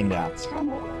about winning that?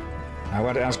 How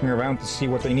about asking around to see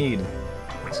what they need?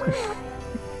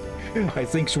 I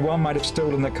think Swan might have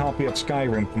stolen a copy of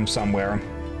Skyrim from somewhere.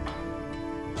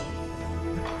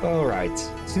 Alright,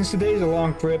 since today's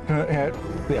long trip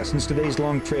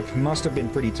must have been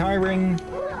pretty tiring,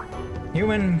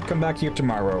 Human, come back here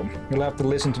tomorrow. You'll have to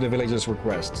listen to the villagers'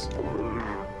 requests.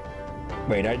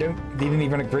 Wait, didn't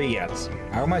even agree yet.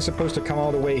 How am I supposed to come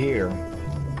all the way here?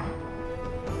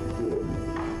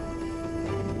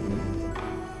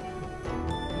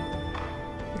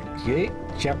 Okay,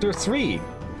 chapter 3.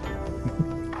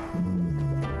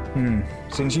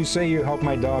 Since you say you helped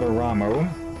my daughter Ramo,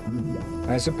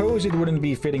 I suppose it wouldn't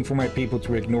be fitting for my people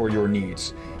to ignore your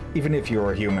needs, even if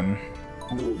you're a human.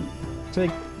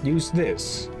 Use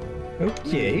this.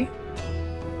 Okay.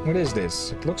 What is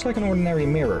this? It looks like an ordinary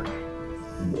mirror.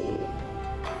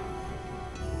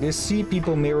 This See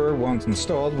People mirror, once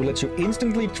installed, will let you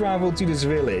instantly travel to this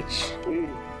village.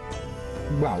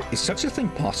 Wow, is such a thing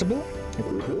possible?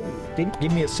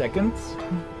 Give me a second.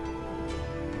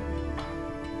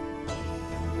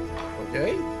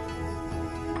 Okay.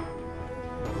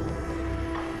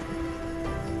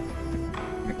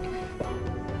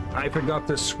 I forgot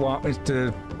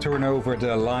to turn over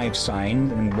the live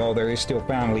sign, and well, there is still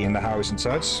family in the house and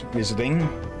such, visiting.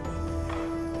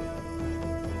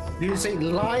 Do you say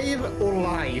live or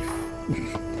life?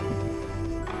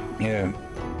 Yeah.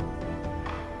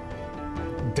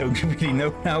 Don't really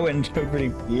know now and don't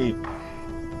really...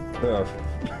 Yeah.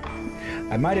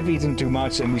 I might have eaten too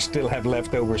much and we still have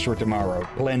leftovers for tomorrow.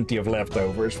 Plenty of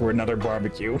leftovers for another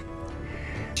barbecue.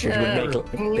 Share,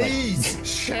 please,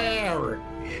 share.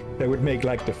 That would make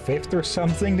like the 5th or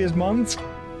something this month.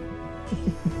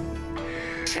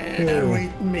 Share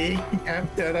with me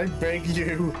after I beg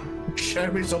you.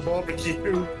 Share me some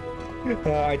barbecue.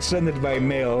 I'd send it by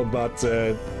mail, but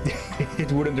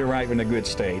it wouldn't arrive in a good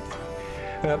state.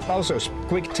 Also,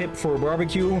 quick tip for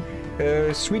barbecue,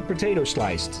 sweet potato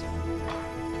sliced.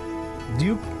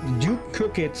 Do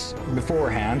cook it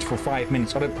beforehand for 5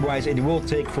 minutes, otherwise it will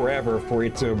take forever for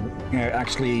it to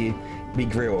actually be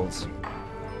grilled.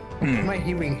 Am I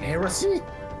hearing heresy?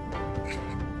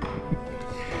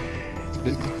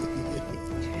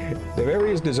 The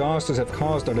various disasters have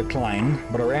caused our decline,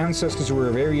 but our ancestors were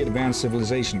a very advanced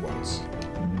civilization once.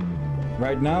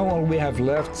 Right now, all we have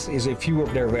left is a few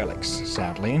of their relics,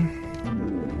 sadly.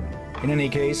 In any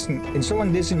case,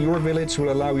 installing this in your village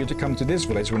will allow you to come to this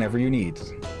village whenever you need.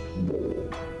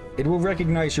 It will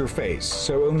recognize your face,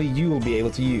 so only you will be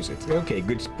able to use it. Okay,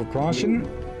 good precaution.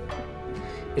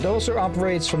 It also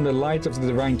operates from the light of the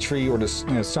divine tree or the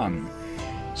sun,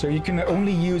 so you can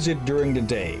only use it during the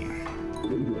day.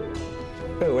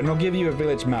 Oh, and I'll give you a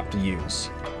village map to use.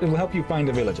 It will help you find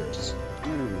the villagers.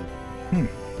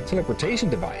 Teleportation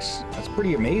device. That's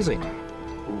pretty amazing.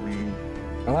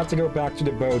 I'll have to go back to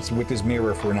the boats with this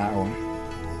mirror for now.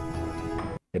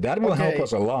 Yeah, that will help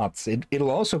us a lot.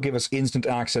 It'll also give us instant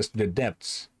access to the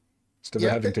depths, instead of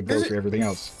having to go through everything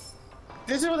else.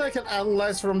 This is what I can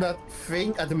analyze from that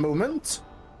thing at the moment.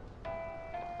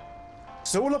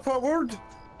 Solar powered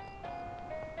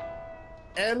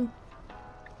and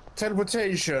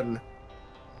teleportation.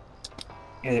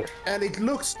 Yeah. And it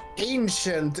looks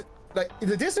ancient. Like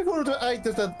the distant photo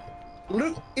items that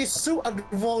look is so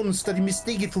advanced that you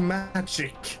mistake it for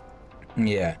magic.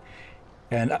 Yeah.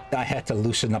 And I had to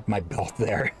loosen up my belt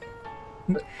there.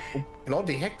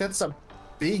 Bloody heck, that's a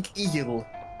big eel.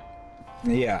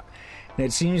 Yeah. And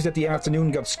it seems that the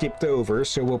afternoon got skipped over,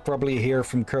 so we'll probably hear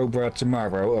from Cobra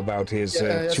tomorrow about his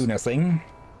tuna thing.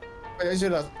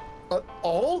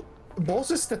 All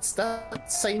bosses that's that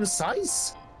same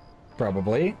size?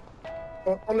 Probably.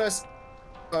 Unless...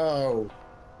 Oh.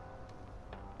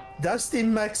 That's the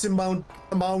maximum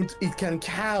amount it can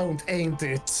count, ain't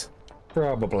it?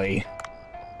 Probably.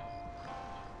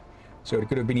 So it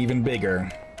could have been even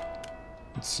bigger.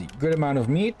 Let's see. Good amount of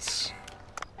meat.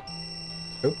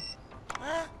 Oh.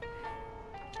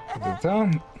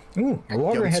 Ooh, a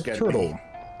loggerhead turtle.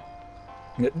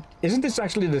 Isn't this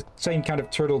actually the same kind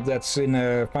of turtle that's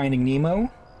in Finding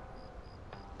Nemo?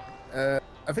 I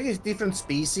think it's different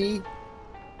species.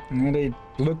 Yeah, they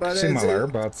look similar,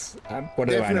 but what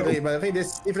do I know? Definitely, but I think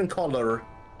it's different color.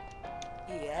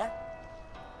 Yeah.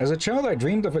 As a child, I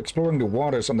dreamed of exploring the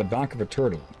waters on the back of a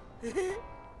turtle.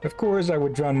 Of course, I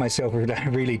would drown myself if I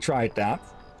really tried that.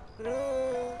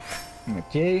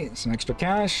 Okay, some extra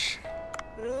cash.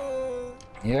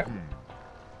 Yeah.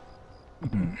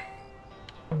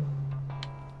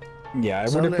 Yeah, I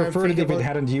would have preferred it if it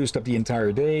hadn't used up the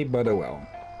entire day, but oh well.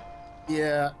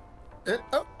 Yeah.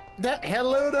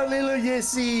 Hello there, little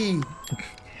Jesse.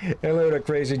 Hello there,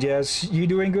 Crazy Jess. You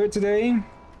doing good today?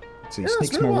 Let's see,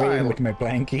 sneaks my way in with my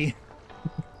blankie.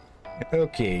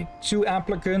 Okay, 2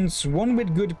 applicants, 1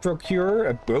 with good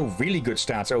procure, really good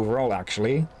stats overall,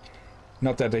 actually.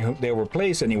 Not that they'll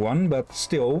replace anyone, but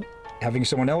still, having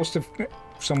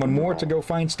someone more to go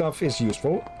find stuff is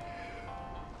useful.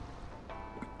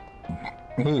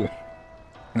 Ooh.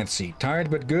 Let's see,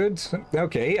 tired but good.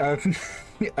 Okay,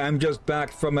 I'm just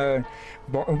back from a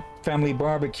family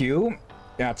barbecue.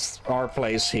 That's our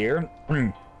place here.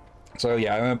 So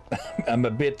yeah, I'm a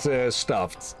bit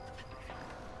stuffed.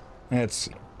 Let's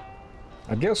see.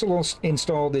 I guess I'll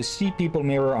install this Sea People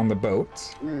mirror on the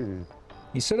boat.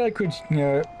 He said I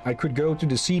could go to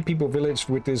the Sea People village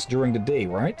with this during the day,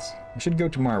 right? I should go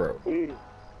tomorrow.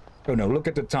 Oh no, look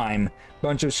at the time.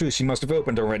 Bunch of sushi must have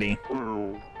opened already.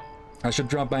 I should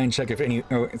drop by and check if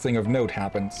anything of note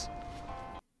happens.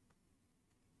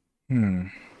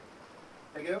 There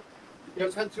you go. You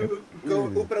just had to go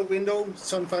open a window,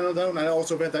 sun fell down, and I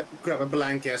also went to grab a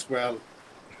blanket as well.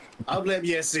 I'll blame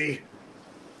Jesse.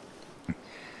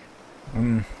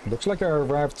 Looks like I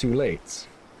arrived too late.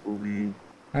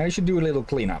 I should do a little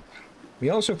cleanup. We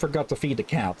also forgot to feed the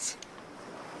cats.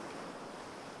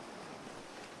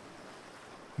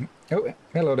 Oh,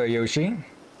 hello there, Yoshi.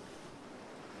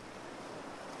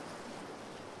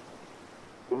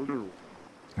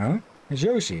 Huh? It's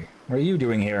Yoshi. What are you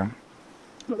doing here?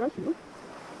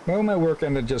 Well, my work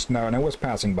ended just now and I was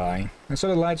passing by. I saw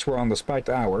the lights were on despite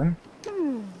the hour.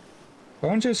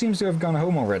 Bonjo seems to have gone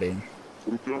home already.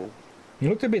 He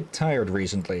looked a bit tired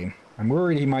recently. I'm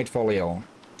worried he might fall ill.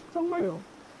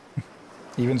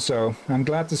 Even so, I'm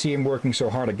glad to see him working so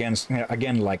hard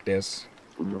again like this.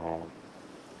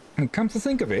 And come to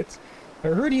think of it, I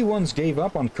heard he once gave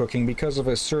up on cooking because of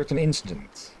a certain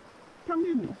incident.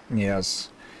 Yes.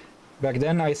 Back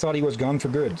then I thought he was gone for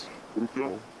good.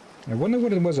 I wonder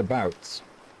what it was about.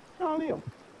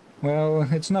 Well,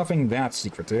 it's nothing that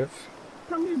secretive.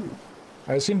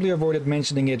 I simply avoided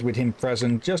mentioning it with him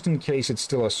present, just in case it's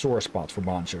still a sore spot for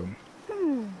Bancho.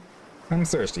 I'm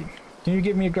thirsty. Can you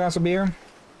give me a glass of beer?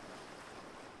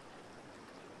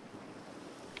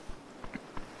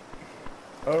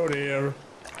 Oh dear.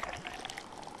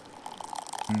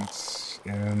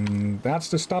 That's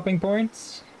the stopping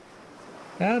point.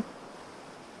 That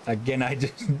again, I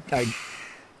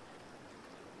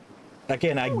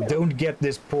don't get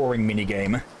this pouring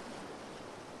minigame.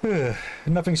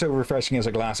 Nothing so refreshing as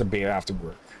a glass of beer after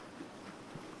work.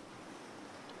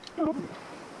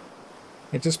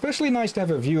 It's especially nice to have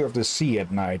a view of the sea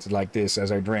at night like this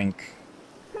as I drink.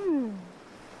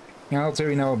 I'll tell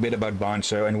you now a bit about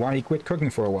Bancho and why he quit cooking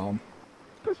for a while.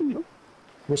 It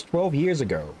was 12 years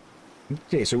ago.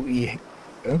 Okay, so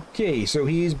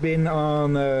he's been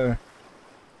on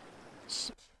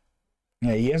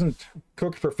yeah, he hasn't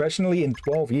cooked professionally in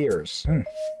 12 years.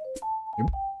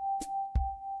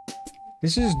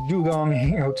 This is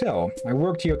Dugang Hotel. I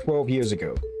worked here 12 years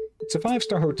ago. It's a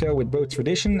 5-star hotel with both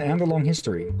tradition and a long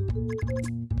history.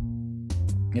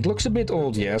 It looks a bit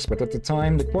old, yes, but at the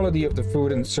time the quality of the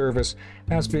food and service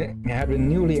had been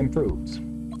newly improved.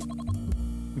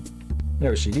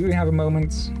 Yoshi, do you have a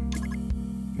moment?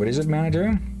 What is it,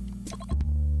 manager?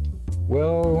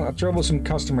 Well, a troublesome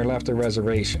customer left a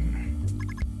reservation.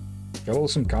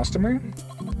 Troublesome customer?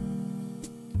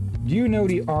 Do you know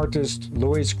the artist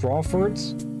Lois Crawford?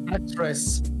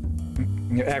 Actress.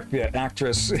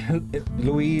 Actress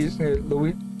Lois,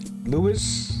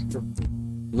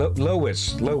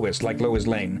 like Lois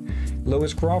Lane.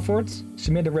 Lois Crawford?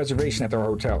 She made a reservation at our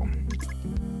hotel.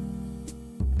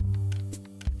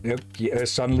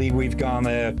 Suddenly we've gone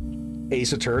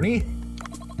Ace Attorney.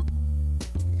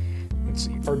 Let's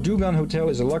see. Our Dugan Hotel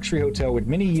is a luxury hotel with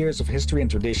many years of history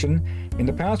and tradition. In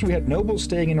the past we had nobles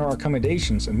staying in our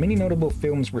accommodations and many notable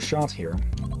films were shot here.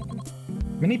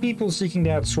 Many people seeking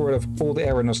that sort of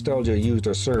old-era nostalgia used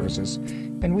our services,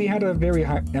 and we had very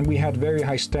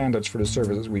high standards for the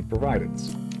services we provided.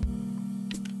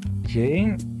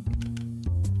 Okay.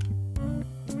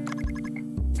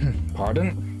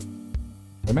 Pardon?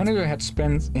 The manager had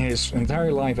spent his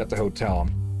entire life at the hotel.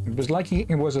 It was like he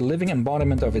was a living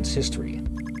embodiment of its history.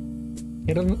 He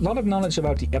had a lot of knowledge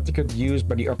about the etiquette used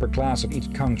by the upper class of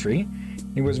each country.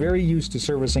 He was very used to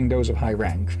servicing those of high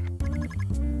rank.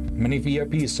 Many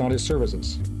VIPs sought his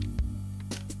services.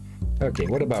 Okay,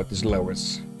 what about this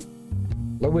Lois?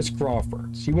 Lois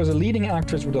Crawford. She was a leading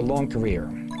actress with a long career.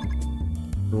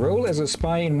 Her role as a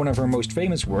spy in one of her most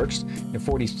famous works, The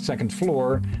 42nd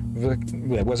Floor,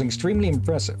 was extremely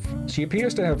impressive. She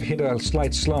appears to have hit a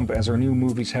slight slump as her new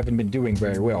movies haven't been doing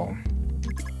very well.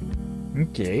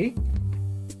 Okay.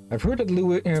 I've heard that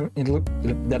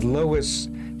Lois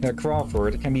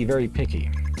Crawford can be very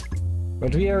picky.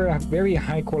 But we are a very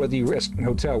high-quality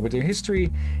hotel with a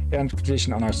history and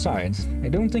tradition on our side. I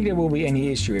don't think there will be any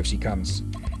issue if she comes.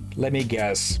 Let me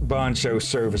guess, Bancho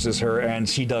services her and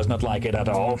she does not like it at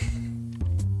all.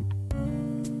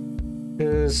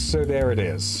 So there it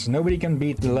is. Nobody can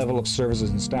beat the level of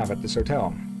services and staff at this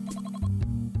hotel.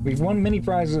 We've won many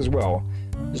prizes as well.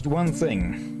 Just one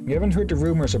thing. You haven't heard the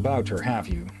rumors about her, have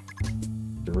you?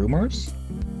 The rumors?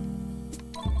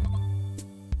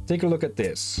 Take a look at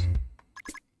this.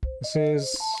 She's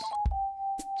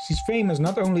famous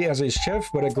not only as a chef,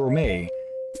 but a gourmet.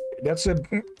 That's a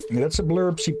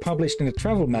blurb she published in a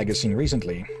travel magazine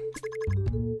recently.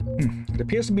 It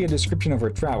appears to be a description of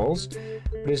her travels,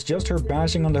 but it's just her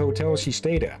bashing on the hotels she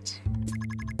stayed at.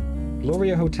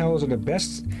 Gloria hotels are the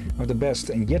best of the best,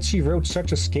 and yet she wrote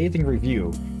such a scathing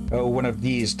review. Oh, one of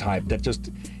these type that just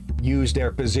use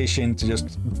their position to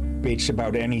just bitch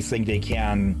about anything they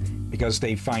can because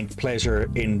they find pleasure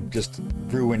in just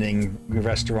ruining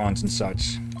restaurants and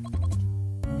such.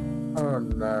 Oh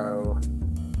no.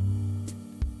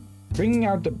 Bringing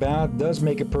out the bad does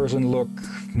make a person look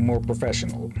more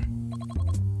professional.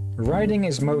 Writing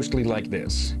is mostly like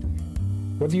this.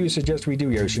 What do you suggest we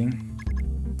do, Yoshi?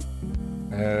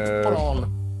 Hold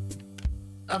on.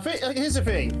 Here's the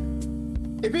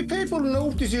thing. If people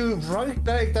notice you write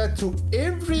like that to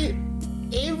every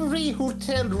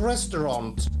hotel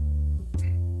restaurant,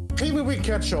 people will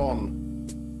catch on.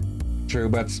 True,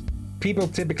 but people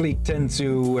typically tend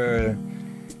to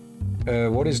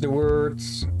what is the word?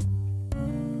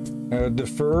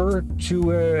 defer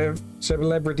to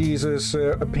celebrities'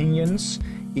 opinions,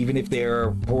 even if they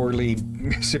are poorly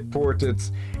supported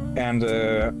and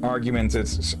argumented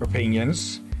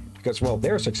opinions. Because, well,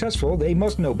 they're successful, they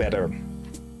must know better.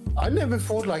 I never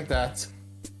thought like that.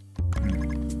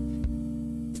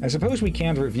 I suppose we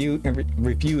can't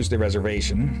refuse the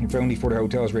reservation, if only for the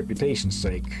hotel's reputation's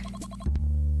sake.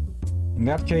 In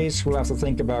that case, we'll have to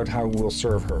think about how we'll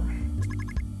serve her.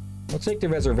 We'll take the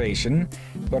reservation,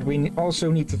 but we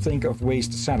also need to think of ways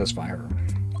to satisfy her.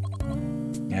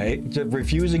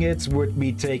 Refusing it would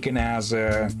be taken as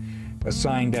a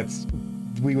sign that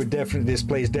this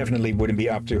place definitely wouldn't be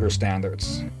up to her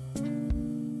standards.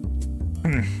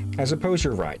 I suppose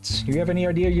you're right. Do you have any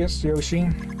ideas, Yoshi?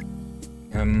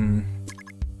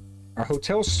 Our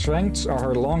hotel's strengths are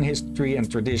her long history and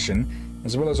tradition,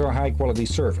 as well as our high-quality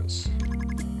service.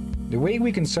 The way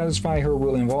we can satisfy her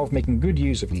will involve making good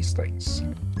use of these things.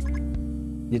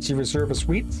 Did she reserve a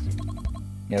suite?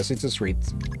 Yes, it's a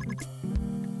suite.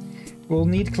 We'll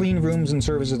need clean rooms and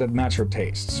services that match her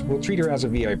tastes. We'll treat her as a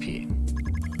VIP.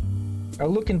 I'll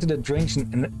look into the drinks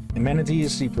and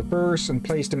amenities she prefers and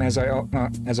place them as I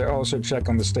also check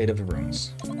on the state of the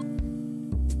rooms.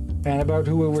 And about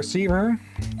who will receive her?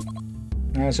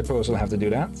 I suppose I'll have to do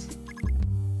that.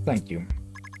 Thank you.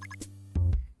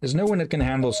 There's no one that can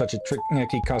handle such a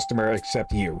tricky customer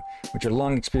except you, with your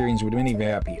long experience with many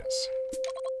VIPs.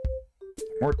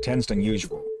 More tense than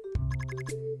usual.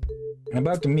 And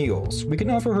about the meals, we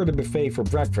can offer her the buffet for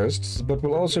breakfasts, but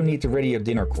we'll also need to ready a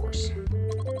dinner course.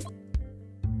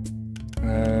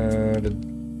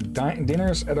 The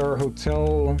dinners at our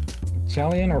hotel,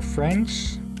 Italian or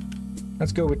French?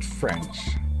 Let's go with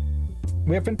French.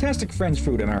 We have fantastic French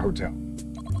food in our hotel.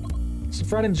 It's the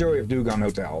pride and joy of Dugan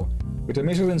Hotel, with a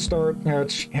Michelin-starred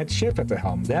head chef at the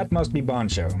helm. That must be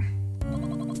Bancho.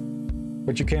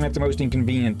 But you came at the most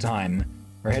inconvenient time.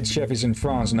 Our head chef is in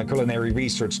France on a culinary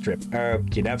research trip.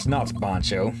 Okay, that's not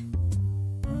Bancho.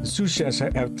 The sous chefs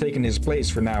have taken his place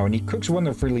for now, and he cooks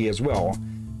wonderfully as well.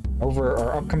 However,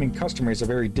 our upcoming customer is a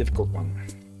very difficult one.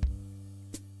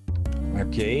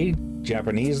 Okay,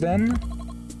 Japanese then.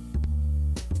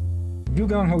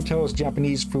 Dugan Hotel's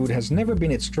Japanese food has never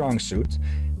been its strong suit,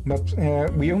 but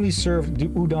we only serve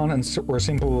udon or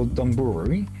simple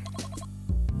donburi.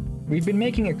 We've been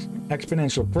making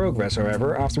exponential progress,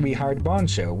 however, after we hired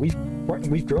Bancho. We've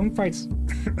grown quite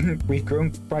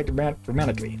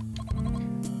dramatically.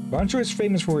 Bancho is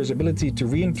famous for his ability to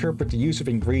reinterpret the use of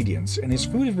ingredients, and his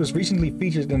food was recently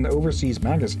featured in an overseas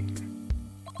magazine.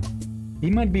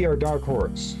 He might be our dark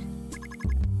horse.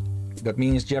 That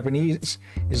means Japanese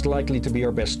is likely to be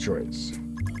our best choice.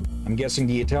 I'm guessing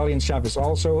the Italian chef is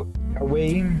also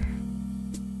away.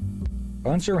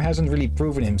 Bancho hasn't really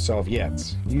proven himself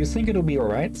yet. Do you think it'll be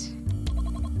alright?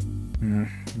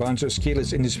 Bancho's skill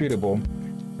is indisputable.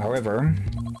 However,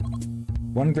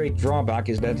 one great drawback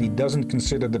is that he doesn't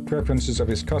consider the preferences of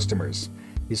his customers.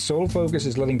 His sole focus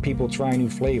is letting people try new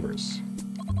flavors.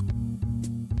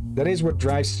 That is what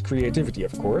drives his creativity,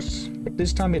 of course, but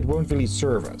this time it won't really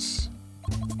serve us.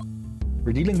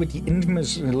 We're dealing with the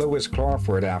infamous Lois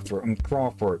Crawford after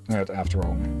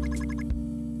all.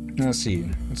 Let's see,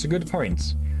 it's a good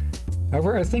point.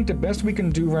 However, I think the best we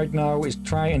can do right now is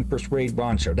try and persuade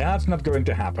Bancho. That's not going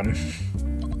to happen.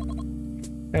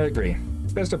 I agree.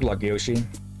 Best of luck, Yoshi.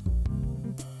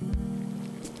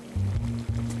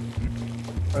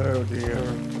 Oh dear.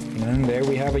 And there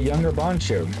we have a younger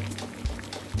Bancho.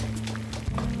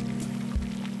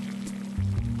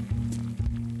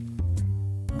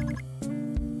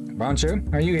 Bancho,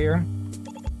 are you here?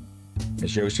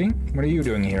 Miss Yoshi, what are you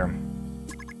doing here?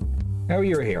 Oh,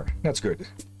 you're here. That's good.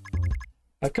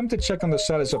 I've come to check on the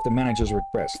status of the manager's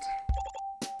request.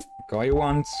 Look all you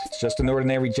want, it's just an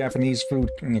ordinary Japanese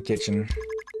food in the kitchen.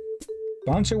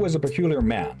 Bancho was a peculiar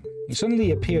man. He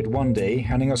suddenly appeared one day,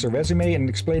 handing us a resume and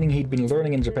explaining he'd been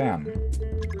learning in Japan.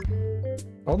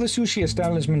 All the sushi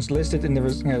establishments listed in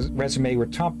the resume were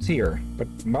top tier, but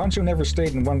Bancho never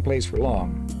stayed in one place for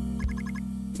long.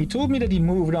 He told me that he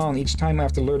moved on each time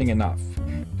after learning enough.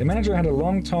 The manager had a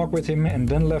long talk with him and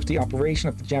then left the operation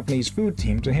of the Japanese food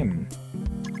team to him.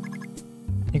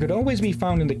 He could always be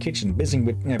found in the kitchen, busy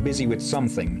with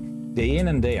something, day in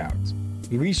and day out.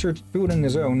 He researched food on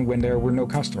his own when there were no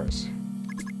customers.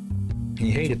 He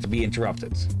hated to be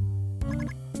interrupted.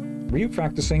 Were you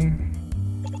practicing?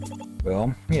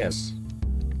 Well, yes.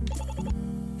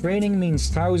 Training means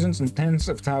thousands and tens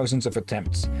of thousands of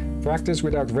attempts. Practice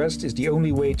without rest is the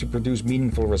only way to produce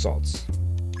meaningful results.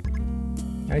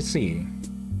 I see.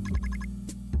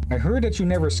 I heard that you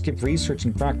never skip research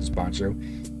and practice, Bancho.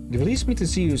 It released me to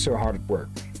see you so hard at work.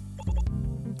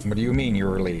 What do you mean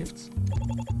you're relieved?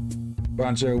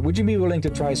 Banjo, would you be willing to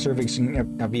try servicing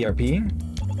a VIP?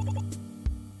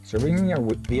 Serving a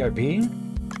VIP?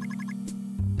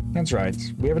 That's right.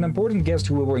 We have an important guest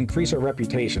who will increase our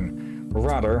reputation, or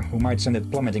rather, who might send it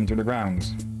plummeting to the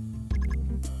ground.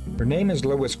 Her name is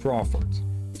Lois Crawford.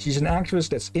 She's an actress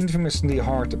that's infamously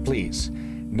hard to please,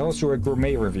 and also a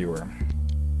gourmet reviewer.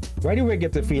 Why do I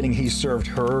get the feeling he served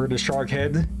her the shark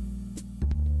head?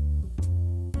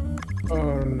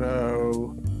 Oh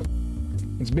no.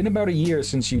 It's been about a year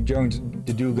since you joined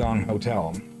the Dugon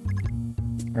Hotel.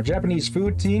 Our Japanese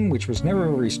food team, which was never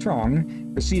very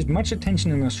strong, received much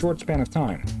attention in a short span of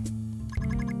time.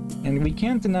 And we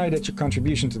can't deny that your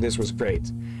contribution to this was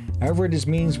great. However, this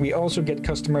means we also get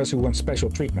customers who want special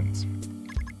treatment.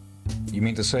 You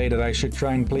mean to say that I should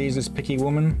try and please this picky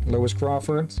woman, Lois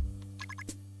Crawford?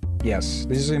 Yes,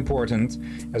 this is important,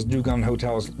 as Dugon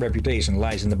Hotel's reputation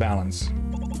lies in the balance.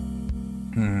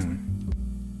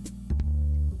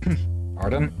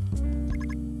 Pardon?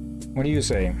 What do you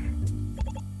say?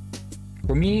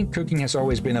 For me, cooking has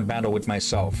always been a battle with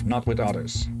myself, not with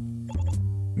others.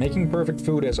 Making perfect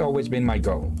food has always been my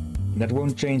goal, and that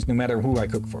won't change no matter who I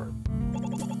cook for.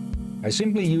 I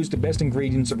simply use the best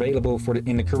ingredients available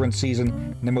in the current season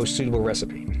and the most suitable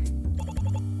recipe.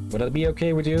 Would that be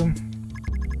okay with you?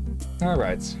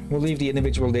 Alright, we'll leave the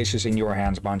individual dishes in your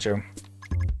hands, Bancho.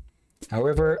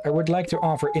 However, I would like to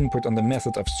offer input on the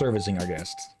method of servicing our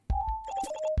guests.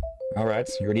 Alright,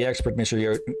 you're the expert, Miss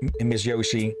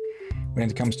Yoshi, when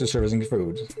it comes to servicing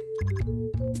food.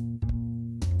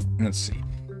 Let's see.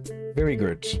 Very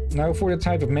good. Now for the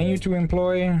type of menu to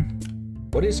employ.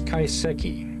 What is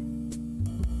kaiseki?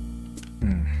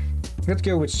 Let's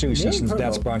go with sushi, since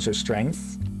that's Bancho's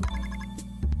strength.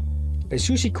 A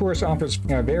sushi course offers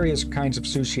various kinds of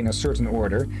sushi in a certain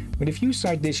order, with a few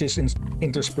side dishes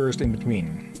interspersed in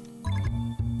between.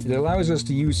 It allows us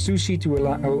to use sushi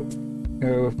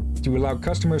to allow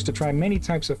customers to try many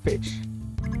types of fish.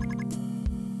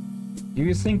 What do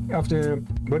you think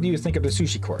of the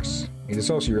sushi course? It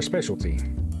is also your specialty.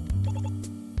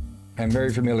 I'm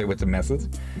very familiar with the method.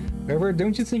 However,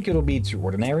 don't you think it'll be too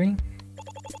ordinary?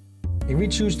 If we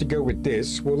choose to go with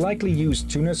this, we'll likely use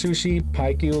tuna sushi,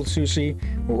 pike eel sushi,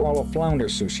 or olive flounder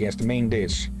sushi as the main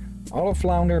dish. Olive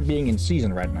flounder being in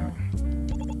season right now.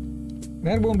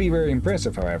 That won't be very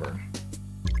impressive, however.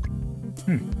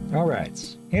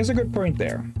 Alright. He has a good point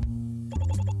there.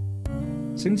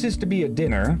 Since it's to be a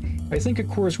dinner, I think a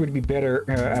course would be better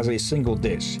as a single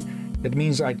dish. That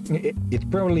means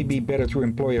it'd probably be better to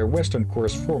employ a Western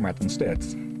course format instead.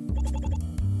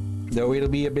 Though it'll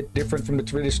be a bit different from the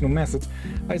traditional method,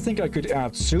 I think I could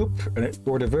add soup,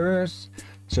 hors d'oeuvres,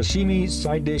 sashimi,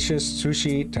 side dishes,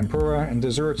 sushi, tempura, and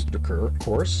desserts to the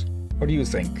course. What do you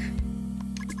think?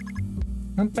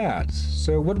 Not bad.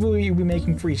 So what will you be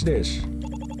making for each dish?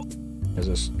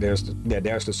 There's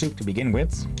the soup to begin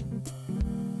with.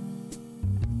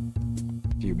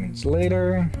 A few minutes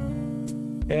later.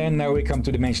 And now we come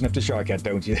to the mention of the shark head,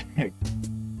 don't you?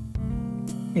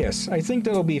 Yes, I think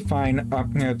that'll be fine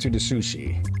up to the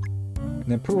sushi.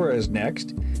 Tempura is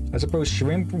next. I suppose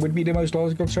shrimp would be the most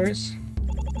logical choice?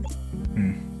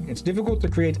 It's difficult to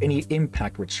create any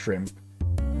impact with shrimp.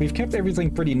 We've kept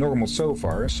everything pretty normal so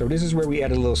far, so this is where we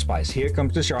add a little spice. Here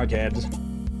comes the shark head.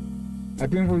 I've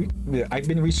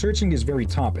been researching this very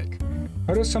topic.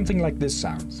 How does something like this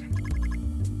sound?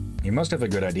 You must have a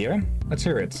good idea. Let's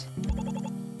hear it.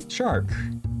 Shark.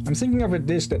 I'm thinking of a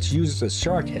dish that uses a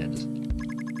shark head.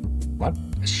 What?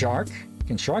 A shark?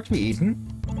 Can sharks be eaten?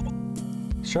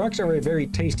 Sharks are a very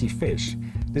tasty fish.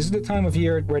 This is the time of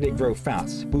year where they grow fat,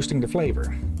 boosting the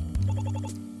flavor.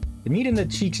 The meat in the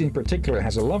cheeks in particular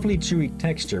has a lovely chewy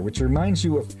texture, which reminds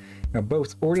you of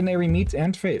both ordinary meat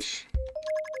and fish.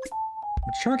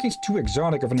 But shark is too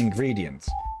exotic of an ingredient.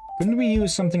 Couldn't we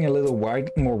use something a little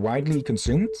more widely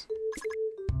consumed?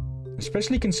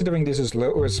 Especially considering this is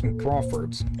Lois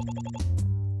Crawford.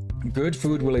 Good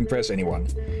food will impress anyone.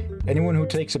 Anyone who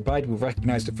takes a bite will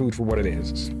recognize the food for what it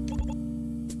is.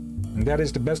 And that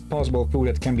is the best possible food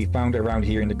that can be found around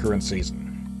here in the current season.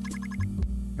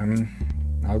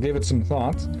 I'll give it some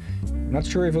thought. I'm not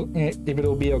sure if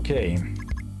it'll be okay.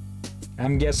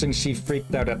 I'm guessing she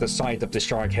freaked out at the sight of the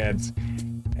shark head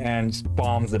and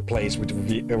bombed the place with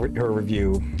her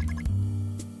review.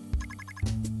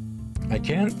 I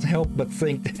can't help but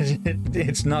think that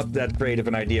it's not that great of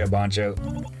an idea, Bancho.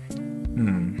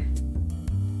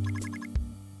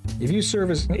 If you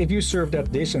serve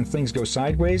that dish and things go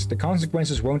sideways, the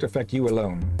consequences won't affect you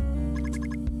alone.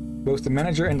 Both the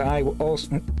manager and I will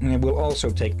also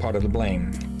take part of the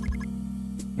blame.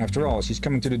 After all, she's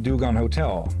coming to the Dugon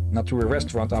Hotel, not to a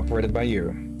restaurant operated by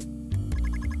you.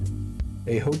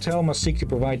 A hotel must seek to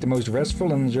provide the most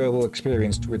restful and enjoyable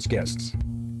experience to its guests.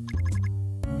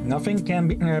 Nothing can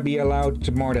be allowed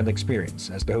to mar that experience,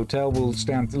 as the hotel will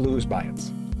stand to lose by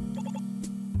it.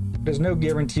 There's no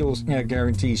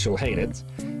guarantee she'll hate it.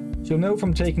 She'll know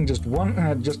from taking just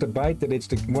a bite that it's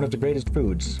one of the greatest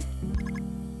foods.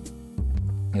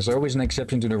 There's always an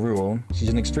exception to the rule. She's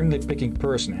an extremely picky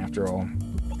person, after all.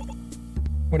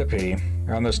 What a pity.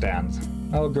 I understand.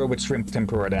 I'll go with shrimp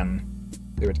tempura then.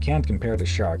 Though it can't compare to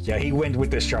shark. Yeah, he went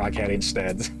with the shark head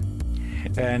instead.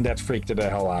 And that freaked the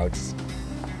hell out.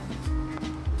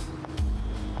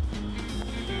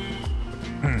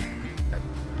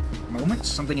 Moment,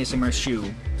 something is in my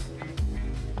shoe.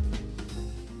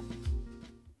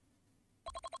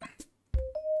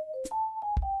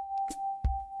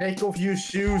 Take off your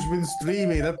shoes when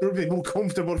streaming. That would be more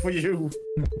comfortable for you.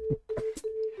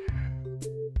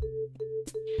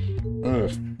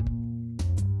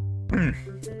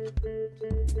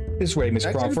 This way, Miss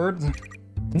Crawford.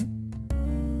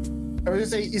 I was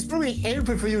just saying, it's probably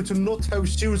helpful for you to not have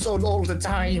shoes on all the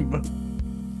time.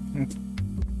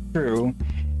 True.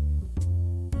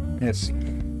 Let's see.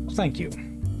 Thank you.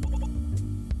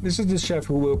 This is the chef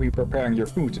who will be preparing your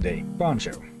food today,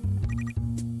 Pancho.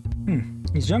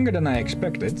 He's younger than I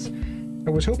expected. I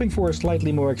was hoping for a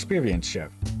slightly more experienced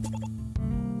chef.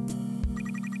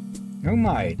 Oh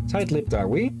my, tight-lipped are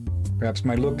we? Perhaps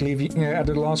my look leave you at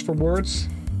a loss for words?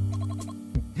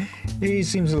 He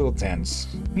seems a little tense.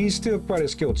 He's still quite a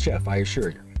skilled chef, I assure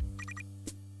you.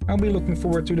 I'll be looking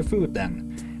forward to the food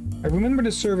then. I remember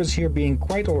the service here being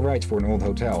quite alright for an old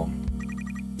hotel.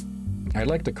 I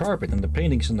like the carpet and the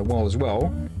paintings on the wall as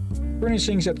well.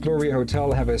 Furnishings at Gloria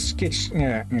Hotel have a skittish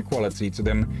quality to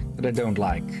them that I don't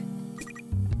like.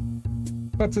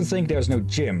 But to think there's no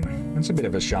gym, that's a bit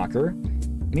of a shocker.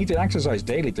 I need to exercise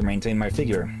daily to maintain my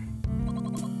figure.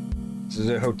 This is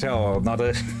a hotel, not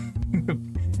a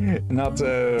not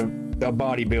a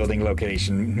bodybuilding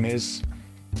location, miss.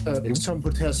 Some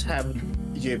hotels have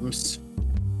gyms.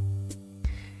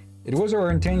 It was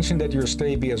our intention that your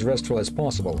stay be as restful as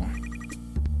possible.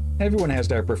 Everyone has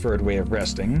their preferred way of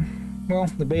resting. Well,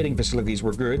 the bathing facilities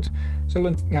were good,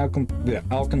 so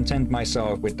I'll content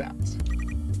myself with that.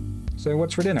 So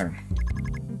what's for dinner?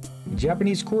 A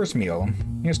Japanese course meal.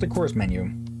 Here's the course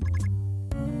menu.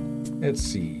 Let's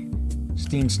see.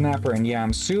 Steamed snapper and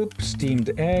yam soup,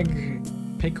 steamed egg,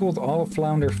 pickled olive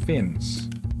flounder fins.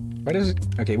 Why does it...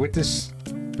 Okay, with this...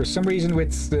 For some reason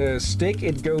with the stick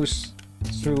it goes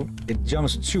through... It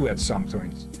jumps 2 at some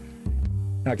point.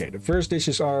 Okay, the first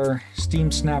dishes are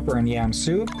steamed snapper and yam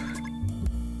soup.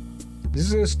 This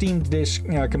is a steamed dish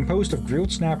composed of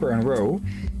grilled snapper and roe,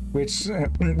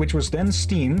 which was then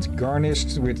steamed,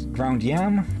 garnished with ground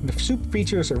yam. The soup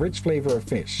features a rich flavor of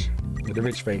fish.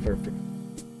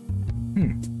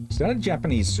 Is that a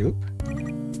Japanese soup?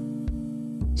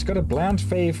 It's got a bland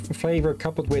flavor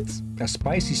coupled with a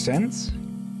spicy scent.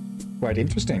 Quite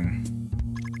interesting.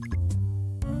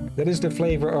 That is the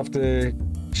flavor of the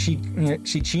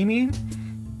shichimi.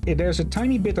 There's a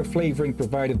tiny bit of flavoring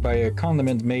provided by a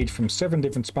condiment made from 7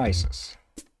 different spices.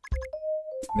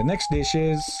 The next dish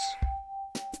is...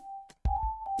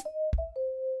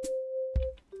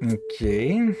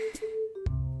 Okay.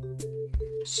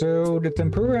 So the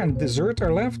tempura and dessert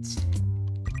are left?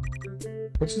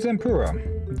 What's the tempura?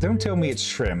 Don't tell me it's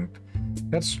shrimp.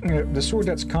 That's the sort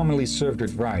that's commonly served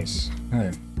with rice.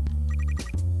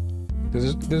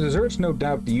 The dessert's no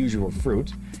doubt the usual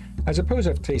fruit. I suppose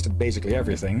I've tasted basically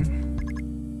everything.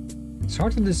 It's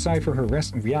hard to decipher her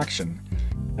reaction.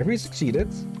 Have we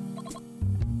succeeded?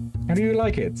 How do you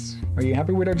like it? Are you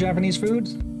happy with our Japanese food?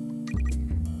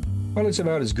 Well, it's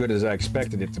about as good as I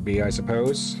expected it to be, I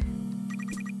suppose.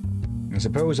 I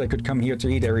suppose I could come here to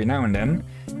eat every now and then,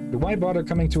 but why bother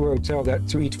coming to a hotel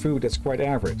to eat food that's quite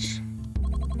average?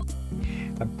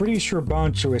 I'm pretty sure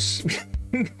Bancho is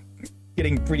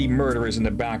getting pretty murderous in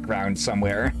the background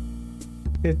somewhere.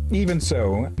 Even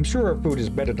so, I'm sure our food is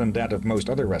better than that of most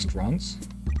other restaurants.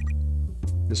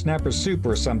 The snapper soup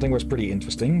or something was pretty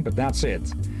interesting, but that's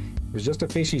it. It was just a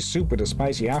fishy soup with a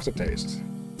spicy aftertaste.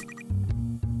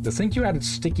 To think you added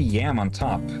sticky yam on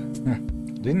top.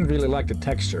 Didn't really like the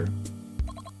texture.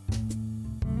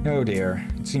 Oh dear,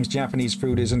 it seems Japanese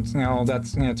food isn't all that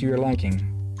to your liking.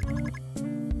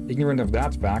 Ignorant of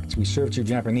that fact, we served you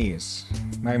Japanese.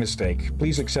 My mistake.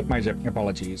 Please accept my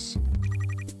apologies.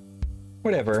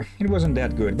 Whatever, it wasn't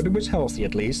that good, but it was healthy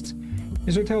at least.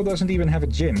 This hotel doesn't even have a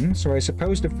gym, so I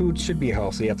suppose the food should be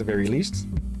healthy at the very least.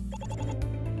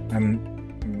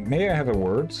 May I have a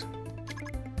word?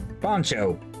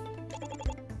 Pancho!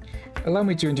 Allow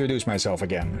me to introduce myself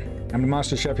again. I'm the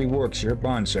master chef who works here,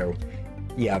 Pancho.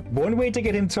 Yeah, one way to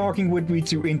get him talking would be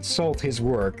to insult his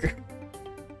work.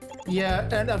 Yeah,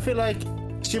 and I feel like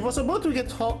she was about to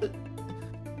get hot.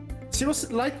 She was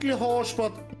slightly harsh,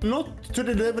 but not to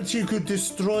the level she could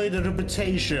destroy the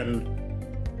reputation.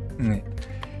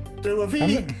 So I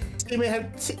think she may have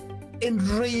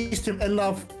enraged him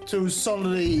enough to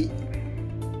solidly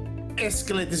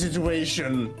escalate the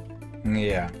situation.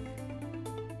 Yeah.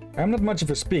 I'm not much of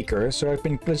a speaker, so I've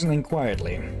been listening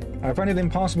quietly. I find it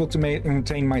impossible to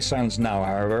maintain my silence now,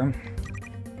 however.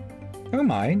 Oh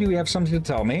my, do you have something to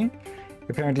tell me?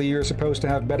 Apparently you're supposed to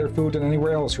have better food than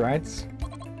anywhere else, right?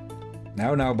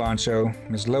 No, Bancho.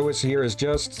 Miss Lois here is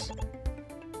just...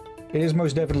 It is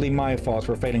most definitely my fault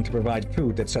for failing to provide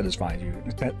food that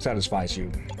satisfies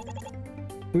you.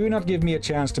 Will you not give me a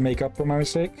chance to make up for my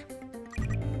mistake?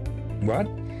 What?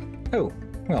 Oh,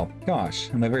 well, gosh,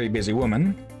 I'm a very busy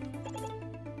woman.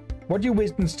 What you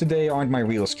witnessed today aren't my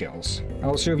real skills.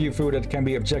 I'll serve you food that can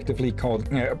be objectively called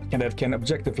good.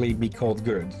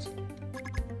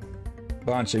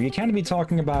 Bancho, you can't be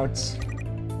talking about...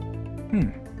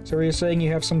 So are you saying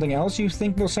you have something else you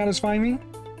think will satisfy me?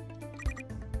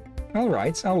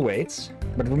 Alright, I'll wait.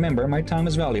 But remember, my time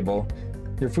is valuable.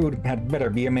 Your food had better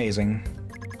be amazing.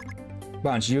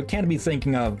 Bancho, you can't be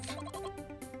thinking of...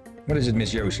 What is it,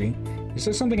 Miss Yoshi? Is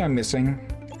there something I'm missing?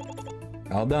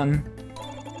 All done.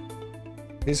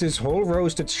 This is whole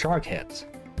roasted shark head.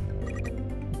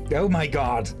 Oh my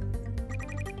god!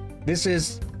 This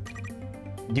is...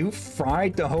 You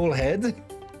fried the whole head?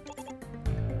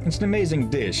 It's an amazing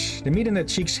dish. The meat in the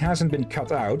cheeks hasn't been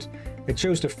cut out. It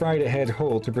chose to fry the head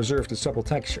whole to preserve the supple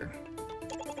texture.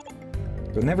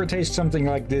 You'll never taste something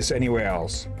like this anywhere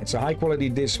else. It's a high-quality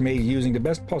dish made using the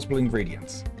best possible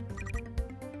ingredients.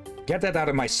 Get that out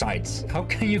of my sight. How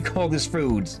can you call this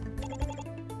food?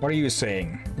 What are you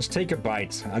saying? Just take a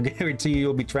bite. I'll guarantee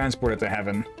you'll be transported to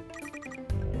heaven.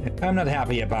 I'm not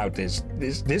happy about this.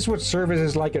 This what service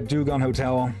is like a Dugon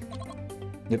hotel?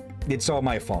 It's all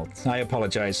my fault. I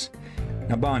apologize.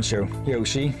 Now, Bancho,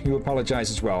 Yoshi, you apologize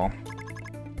as well.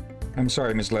 I'm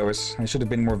sorry, Miss Lois. I should have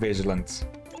been more vigilant.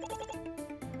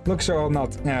 Looks are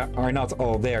not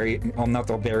all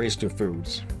there is to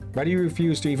foods. Why do you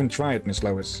refuse to even try it, Miss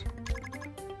Lois?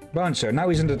 Bancho, now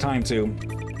isn't the time to...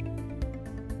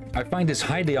 I find this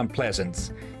highly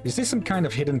unpleasant. Is this some kind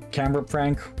of hidden camera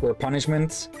prank or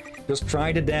punishment? Just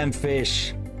try the damn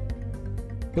fish.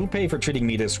 You'll pay for treating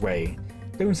me this way.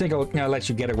 Don't think I'll let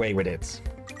you get away with it.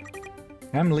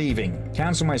 I'm leaving.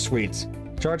 Cancel my suite.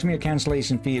 Charge me a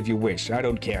cancellation fee if you wish. I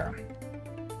don't care.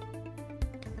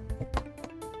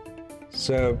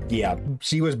 So, yeah,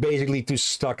 she was basically too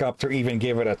stuck up to even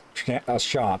give it a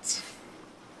shot.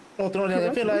 I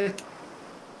feel like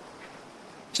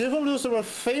she's one of those that were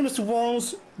famous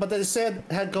ones, but they said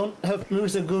have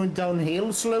movies are going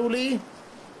downhill slowly.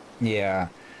 Yeah.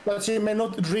 But she may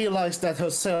not realize that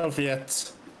herself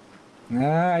yet.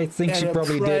 I think she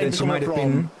probably did, and she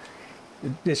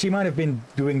might have been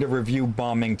doing the review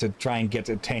bombing to try and get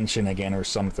attention again or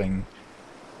something.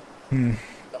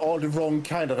 All the wrong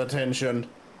kind of attention.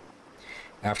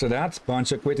 After that,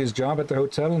 Bancho quit his job at the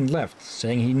hotel and left,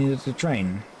 saying he needed to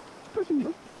train.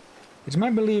 It's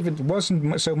my belief it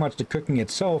wasn't so much the cooking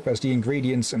itself as the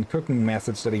ingredients and cooking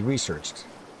methods that he researched.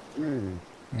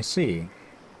 I see.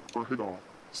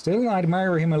 Still, I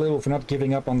admire him a little for not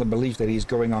giving up on the belief that he's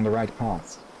going on the right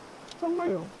path.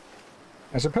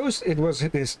 I suppose it was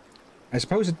this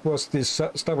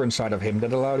stubborn side of him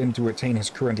that allowed him to retain his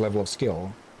current level of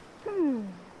skill.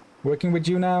 Working with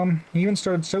you now, he even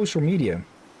started social media.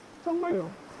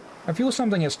 I feel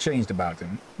something has changed about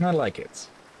him, and I like it.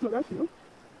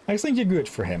 I think you're good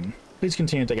for him. Please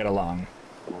continue to get along.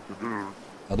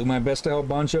 I'll do my best to help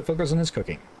Bancho focus on his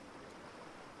cooking.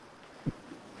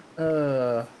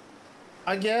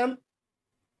 Again,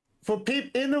 for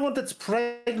anyone that's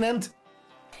pregnant,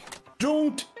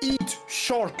 don't eat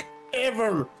shark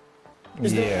ever.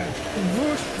 It's the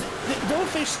worst. Don't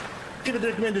fish even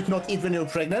recommended to not eat when you're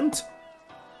pregnant.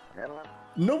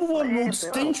 Number one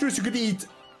most dangerous you could eat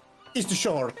is the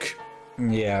shark.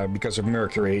 Yeah, because of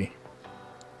mercury.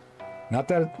 Not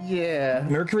that... Yeah.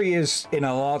 Mercury is in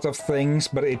a lot of things,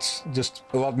 but it's just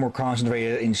a lot more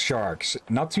concentrated in sharks.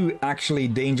 Not to actually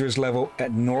dangerous level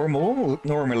at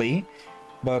normally,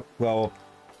 but, well,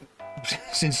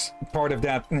 since part of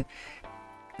that...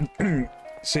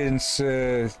 since,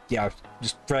 yeah,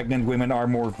 just pregnant women are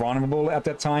more vulnerable at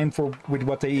that time with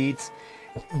what they eat,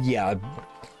 yeah,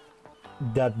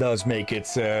 that does make it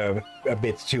a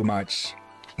bit too much.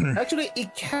 Actually,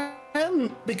 it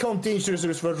can become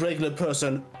dangerous for a regular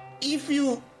person if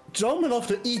you dumb enough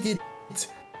to eat it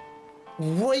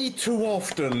way too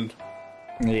often.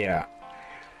 Yeah.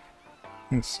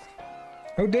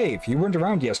 Oh, Dave, you weren't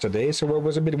around yesterday, so I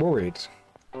was a bit worried.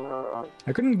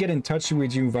 I couldn't get in touch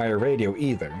with you via radio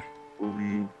either.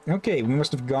 Okay, we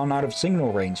must have gone out of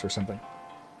signal range or something.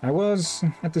 I was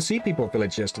at the Sea People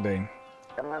village yesterday.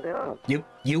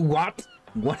 You what?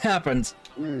 What happened?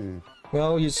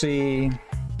 Well, you see...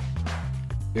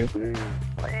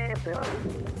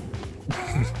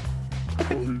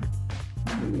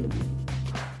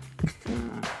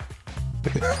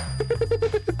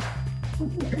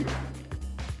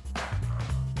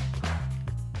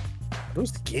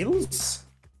 Those gills?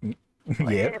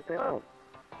 Yep.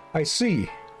 I see.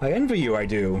 I envy you, I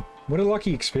do. What a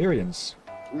lucky experience.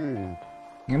 I'm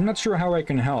not sure how I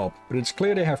can help, but it's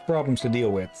clear they have problems to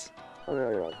deal with.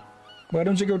 Why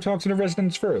don't you go talk to the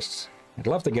residents first? I'd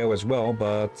love to go as well,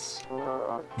 but...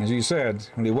 As you said,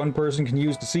 only one person can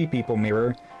use the Sea People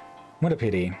mirror. What a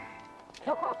pity.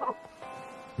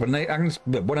 What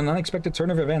an unexpected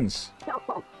turn of events.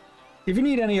 If you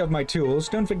need any of my tools,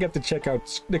 don't forget to check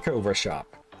out the Cobra shop.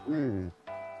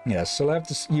 Yes, I'll have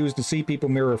to use the Sea People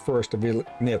mirror first to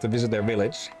visit their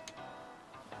village.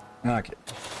 Okay.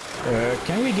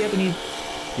 Can we get any...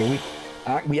 Yeah,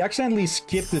 we accidentally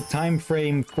skipped the time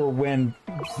frame for when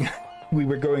we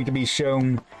were going to be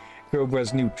shown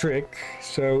Cobra's new trick.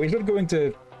 So is that going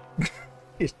to...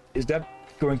 is that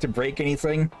going to break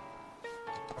anything?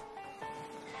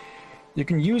 You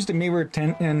can use the mirror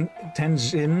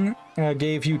Tenzin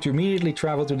gave you to immediately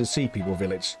travel to the Sea People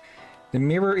village. The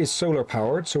mirror is solar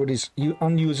powered, so it is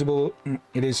unusable.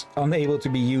 It is unable to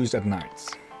be used at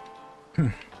night.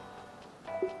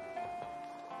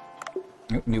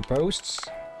 New posts.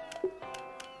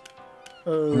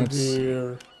 Oh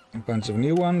dear. A bunch of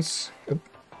new ones.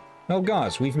 Oh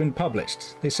gosh, we've been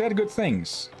published. They said good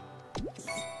things.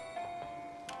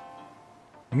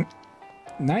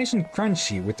 Nice and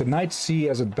crunchy with the night sea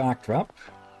as a backdrop.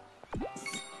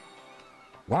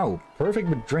 Wow, perfect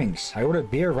with drinks. I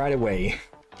ordered beer right away.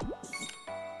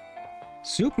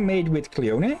 Soup made with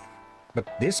Cleone? But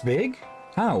this big?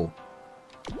 How?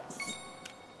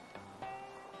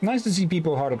 Nice to see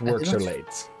people hard at work so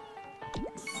late.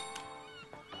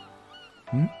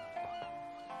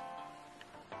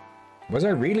 Was I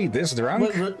really this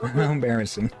drunk? How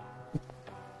embarrassing.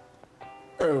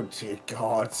 Oh dear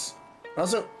God.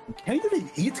 Also, can you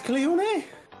really eat Cleone?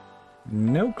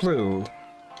 No clue.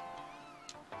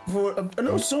 For and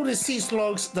also the sea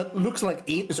slugs that looks like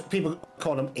people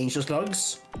call them angel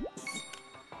slugs.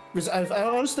 Because I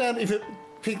understand if it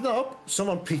picked up,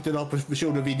 someone picked it up and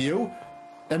showed a video,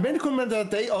 and many comment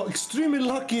that they are extremely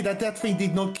lucky that that thing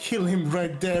did not kill him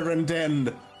right there and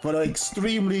then. But are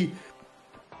extremely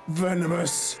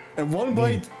venomous, and one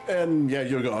bite and yeah,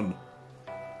 you're gone.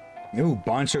 Ooh,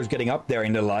 Boncho's getting up there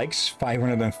in the likes,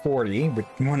 540 with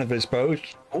one of his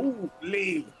posts.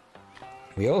 Holy!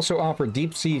 We also offer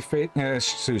deep sea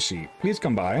sushi. Please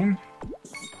come by.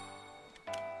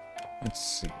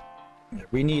 Let's see.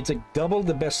 We need to double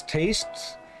the best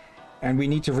taste, and we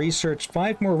need to research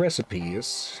 5 more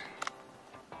recipes.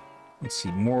 Let's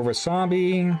see, more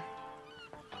wasabi.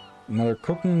 Another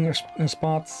cooking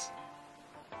spot.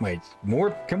 Wait,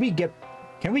 more? Can we get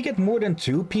more than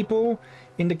 2 people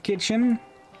in the kitchen?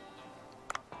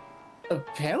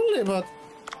 Apparently, but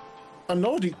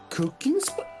another cooking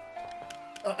spot.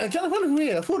 I kind of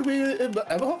agree. I thought we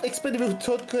expected we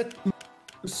to get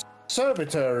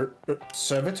servitors.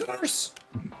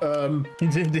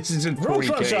 This isn't 40K. Wrong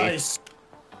franchise.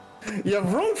 Yeah,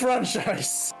 wrong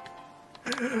franchise.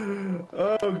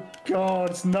 Oh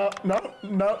God, no,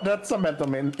 that's a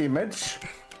mental image.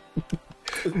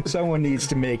 Someone needs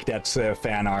to make that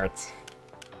fan art.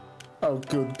 Oh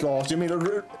good God, you mean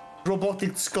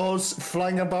robotic skulls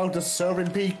flying about and serving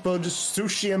people just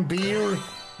sushi and beer?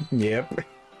 Yep.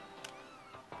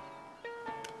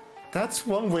 That's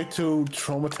one way to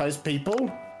traumatize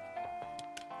people.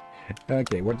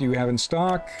 Okay, what do you have in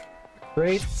stock?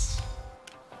 Crates.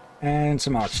 And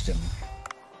some oxygen.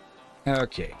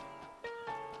 Okay.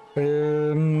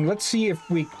 Let's see if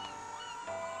we...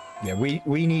 Yeah,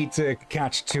 we need to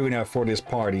catch tuna for this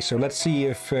party, so let's see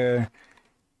if...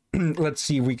 let's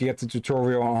see if we can get the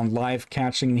tutorial on live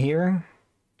catching here.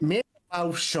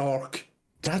 Meow shark.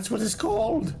 That's what it's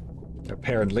called.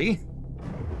 Apparently.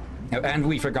 And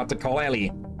we forgot to call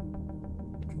Ellie.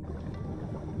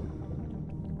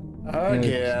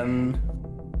 Again.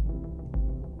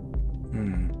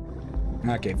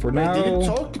 Okay, for now... Did you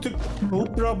talk to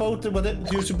Cobra about what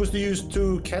you're supposed to use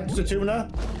to catch the tuna?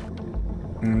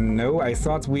 No, I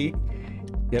thought we...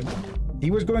 Yeah,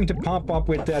 he was going to pop up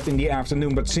with that in the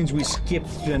afternoon, but since we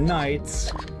skipped the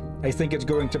night, I think it's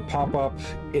going to pop up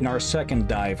in our second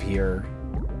dive here.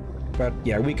 But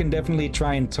yeah, we can definitely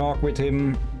try and talk with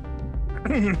him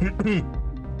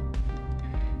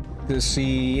to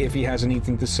see if he has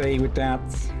anything to say with that.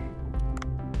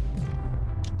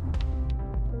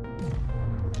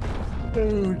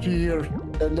 Oh dear.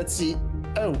 Let's see.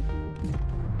 Oh.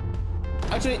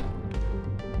 Actually,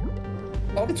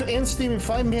 are we to end stream in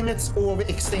 5 minutes or are we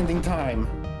extending time?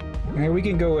 We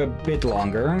can go a bit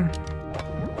longer.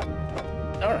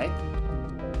 Alright.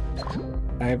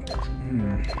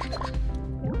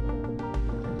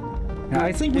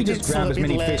 I think we just grab as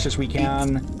many fish as we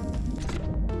can.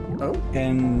 Oh?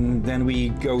 And then we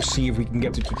go see if we can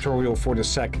get the tutorial for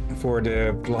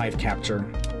the live capture.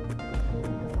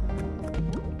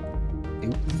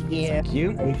 Yeah. Thank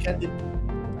you.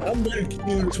 I'm very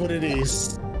curious what it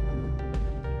is.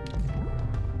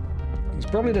 It's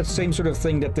probably that same sort of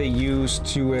thing that they use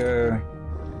to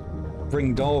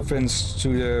bring dolphins to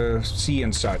the sea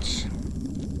and such.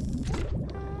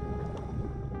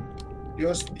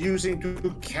 Just using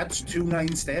to catch tuna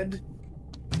instead?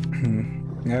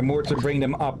 More to bring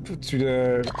them up to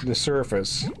the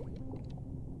surface.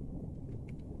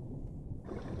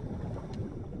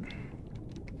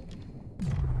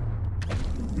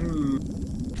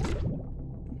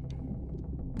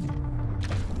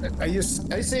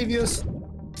 I say just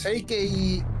take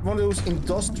one of those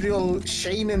industrial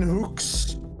chain and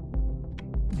hooks,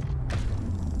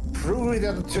 throw it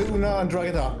at the tuna and drag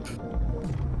it up.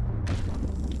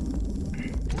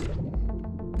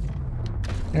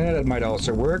 Yeah, that might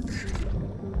also work.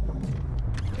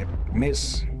 Yep,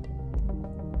 miss.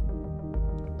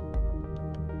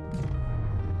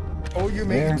 Or you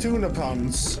make tuna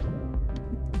puns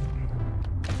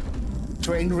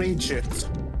to enrage it.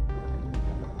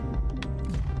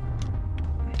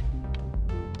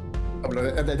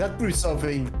 That would be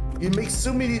something. You make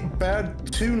so many bad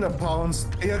tuna puns,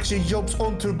 it actually jumps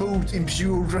onto a boat in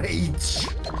pure rage.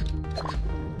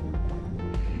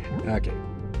 Okay.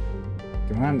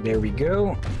 Come on, there we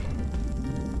go.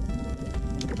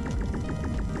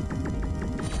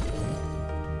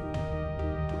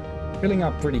 Filling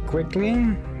up pretty quickly.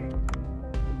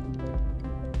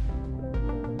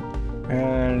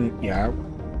 And yeah.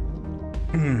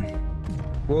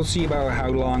 We'll see about how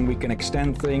long we can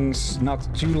extend things. Not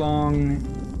too long.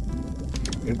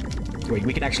 Wait,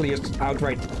 we can actually just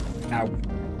outright... Ow.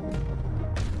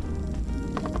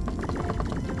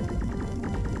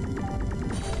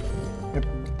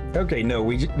 Okay, no,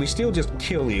 we still just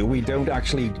kill you. We don't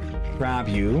actually grab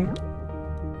you.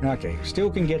 Okay, still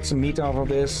can get some meat off of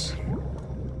this.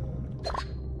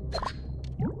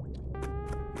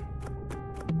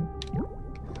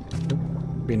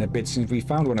 Been a bit since we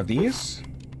found one of these.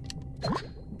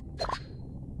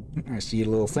 I see a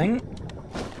little thing.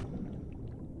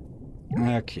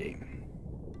 Okay.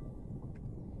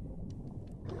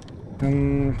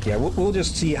 Yeah, we'll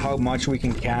just see how much we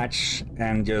can catch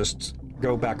and just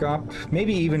go back up.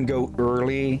 Maybe even go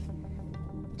early,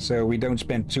 so we don't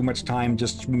spend too much time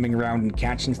just swimming around and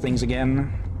catching things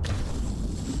again.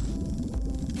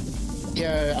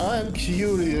 Yeah, I'm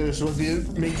curious what we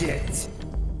may get.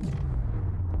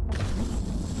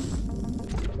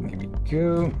 Here we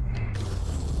go.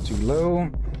 Too low.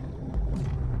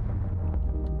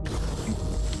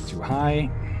 Too high.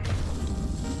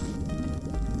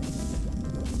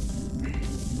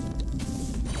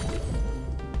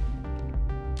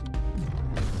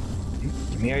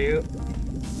 Come here, you.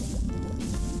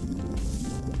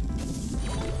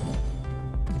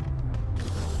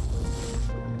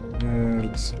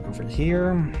 Let's over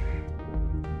here.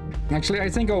 Actually, I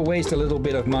think I'll waste a little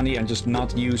bit of money and just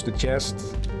not use the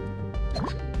chest.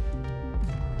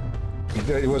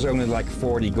 It was only like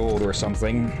 40 gold or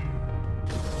something.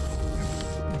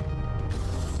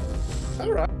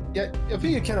 Alright. Yeah, I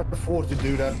think you can afford to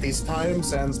do that this time,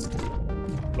 since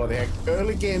bloody heck,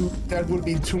 early game that would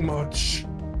be too much.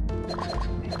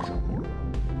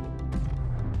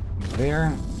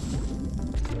 There.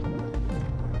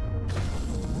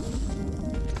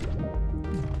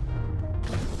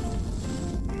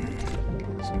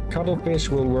 Some cuttlefish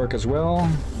will work as well.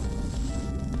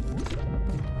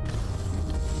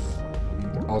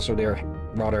 Also, they're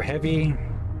rather heavy.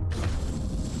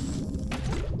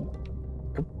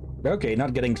 Okay,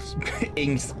 not getting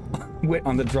inked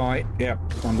on the dry, yeah,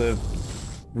 on the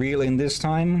reel in this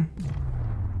time.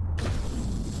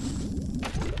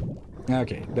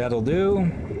 Okay, that'll do.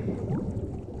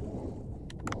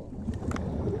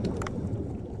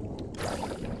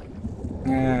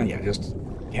 And yeah, just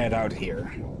head out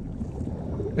here.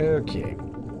 Okay.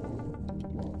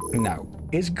 Now,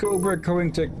 is Cobra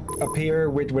going to appear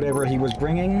with whatever he was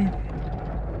bringing?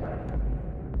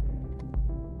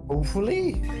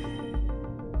 Hopefully.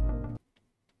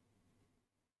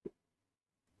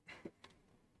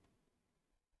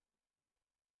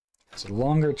 It's a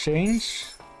longer change.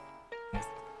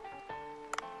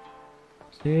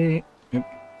 Okay. Yep.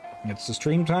 It's the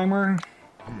stream timer.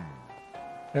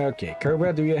 Okay,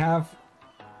 Cobra, do you have...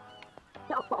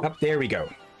 Up there we go.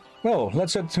 Well,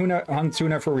 let's hunt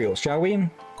tuna for real, shall we?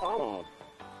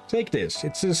 Take this.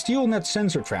 It's a steel net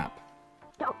sensor trap.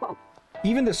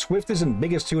 Even the swiftest and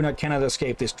biggest tuna cannot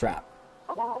escape this trap.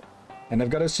 And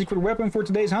I've got a secret weapon for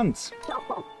today's hunt.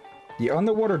 The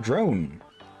underwater drone.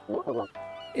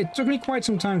 It took me quite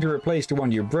some time to replace the one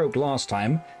you broke last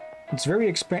time. It's very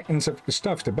expensive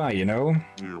stuff to buy, you know.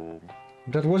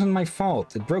 That wasn't my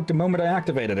fault. It broke the moment I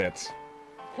activated it.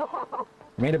 I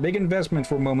made a big investment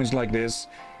for moments like this.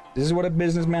 This is what a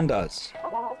businessman does.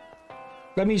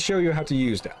 Let me show you how to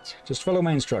use that. Just follow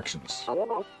my instructions.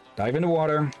 Dive in the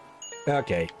water.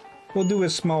 Okay. We'll do a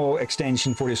small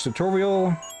extension for this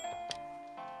tutorial.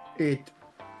 It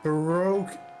broke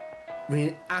when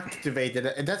it activated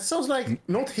it. And that sounds like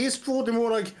not his fault,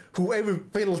 more like whoever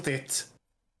built it.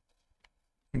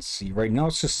 Let's see, right now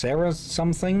Cicera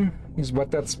something is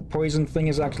what that poison thing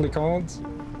is actually called.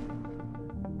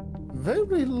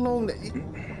 Very long.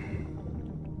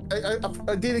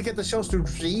 I didn't get the chance to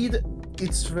read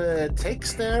its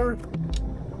text there.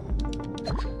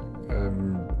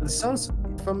 It sounds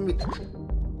familiar.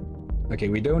 Okay,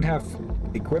 we don't have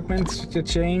equipment to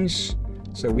change,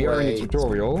 so we are in a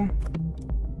tutorial.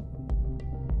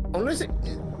 Unless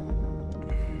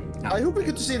I hope we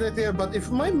get to see that there, but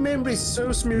if my memory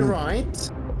serves me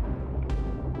right...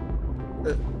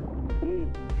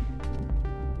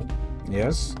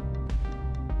 Yes?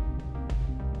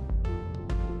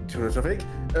 Terrific.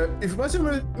 If my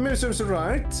memory serves me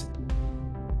right...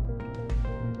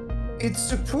 It's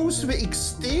supposed to be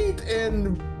extinct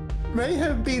and may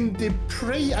have been the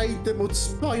prey item of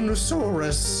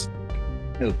Spinosaurus.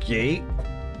 Okay.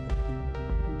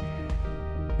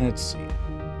 Let's see.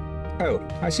 Oh,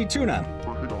 I see tuna.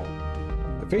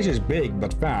 The fish is big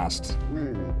but fast.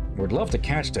 Would love to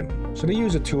catch them. Should I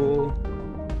use a tool?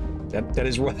 That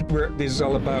is what this is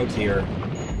all about here.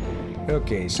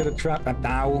 Okay, set a trap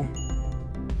now.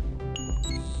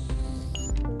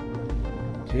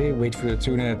 Okay, wait for the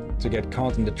tuna to get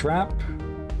caught in the trap.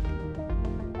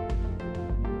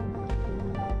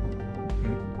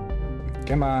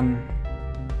 Come on.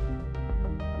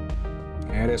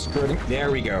 And it's squirting. There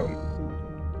we go.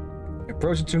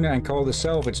 Approach the tuna and call the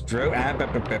salvage drone.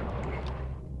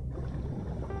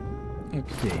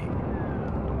 Okay.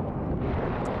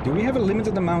 Do we have a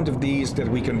limited amount of these that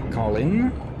we can call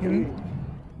in?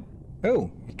 Oh,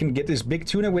 it can get this big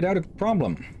tuna without a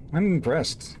problem. I'm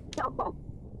impressed.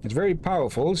 It's very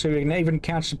powerful, so you can even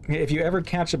catch... If you ever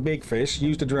catch a big fish,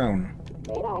 use the drone.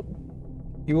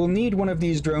 You will need one of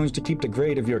these drones to keep the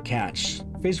grade of your catch.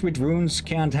 Fish with runes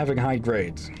can't have a high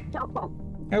grade.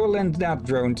 I will lend that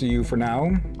drone to you for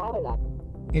now.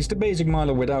 It's the basic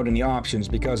model without any options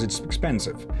because it's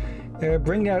expensive.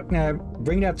 Bring that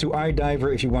to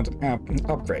iDiver if you want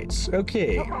upgrades.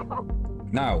 Okay.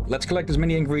 Now, let's collect as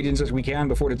many ingredients as we can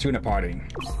before the tuna party.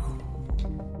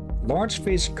 Large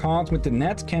fish caught with the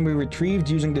net can be retrieved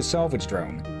using the salvage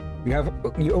drone.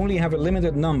 You only have a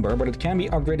limited number, but it can be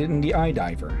upgraded in the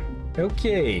iDiver.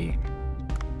 Okay.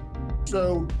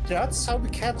 So that's how we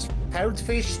catch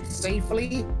parrotfish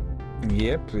safely?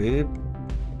 Yep.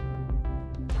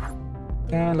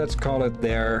 And let's call it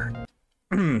there.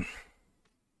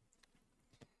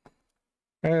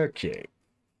 Okay.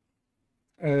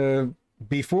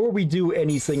 Before we do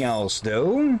anything else,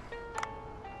 though...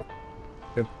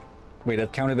 Wait,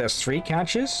 that counted as 3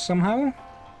 catches, somehow?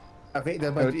 I think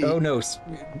that might be... Oh, no.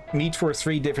 Meat for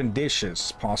 3 different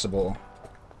dishes, possible.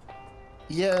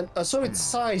 Yeah, I saw its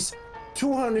size.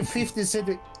 250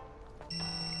 centimeters.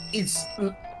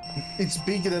 It's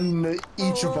bigger than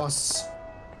each of us.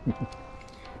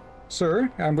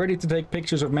 Sir, I'm ready to take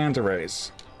pictures of manta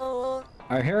rays.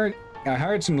 I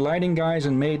hired some lighting guys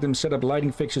and made them set up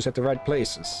lighting fixtures at the right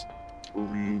places.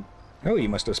 Oh, you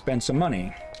must have spent some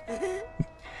money.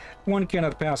 One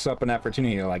cannot pass up an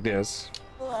opportunity like this.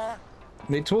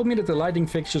 They told me that the lighting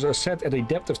fixtures are set at a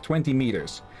depth of 20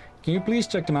 meters. Can you please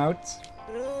check them out?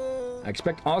 I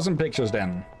expect awesome pictures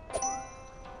then.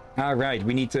 Alright,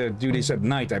 we need to do this at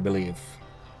night, I believe.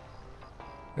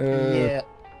 Yeah.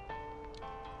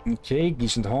 Okay,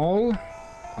 decent haul.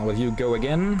 All of you go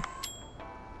again.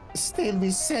 Still, we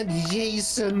said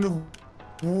Jason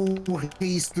who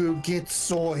needs to get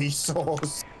soy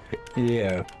sauce.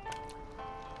 Yeah.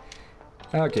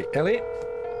 Okay, Ellie?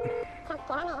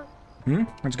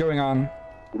 What's going on?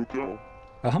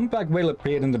 A humpback whale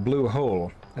appeared in the blue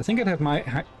hole. I think it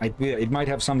might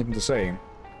have something to say.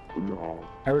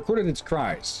 I recorded its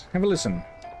cries. Have a listen.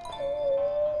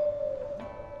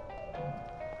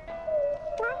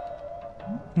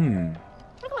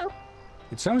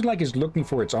 It sounds like it's looking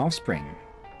for its offspring.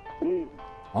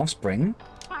 Offspring?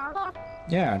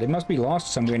 Yeah, they must be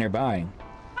lost somewhere nearby.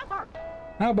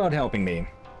 How about helping me?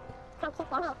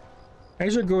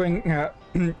 As you're going,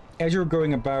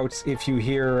 about, if you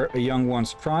hear a young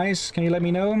one's cries, can you let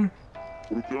me know?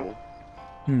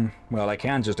 Well, I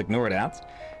can't just ignore that.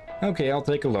 Okay, I'll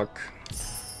take a look.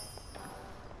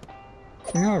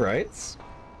 Alright.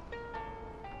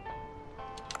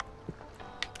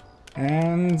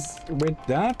 And with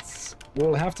that,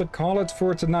 we'll have to call it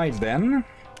for tonight then.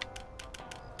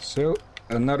 So,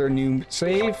 another new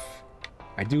save.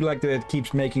 I do like that it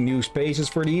keeps making new spaces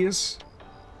for these.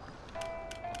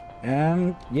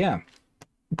 And yeah.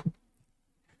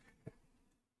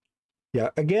 Yeah,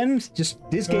 again, just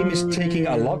this game is taking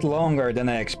a lot longer than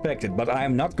I expected, but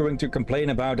I'm not going to complain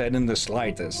about that in the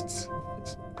slightest.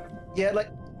 Yeah, like,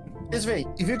 this way,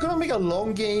 if you're gonna make a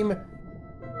long game,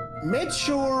 make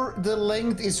sure the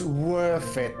length is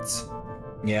worth it.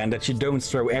 Yeah, and that you don't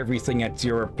throw everything at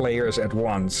your players at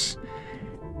once.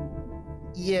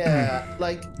 Yeah,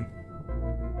 like,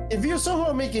 if you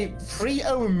somehow make a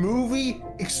 3-hour movie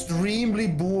extremely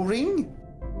boring,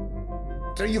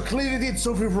 then you clearly did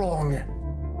something wrong.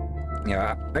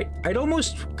 Yeah, I'd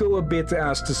almost go a bit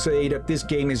as to say that this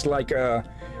game is like a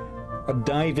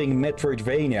diving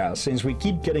Metroidvania, since we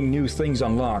keep getting new things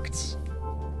unlocked.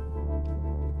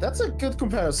 That's a good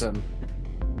comparison.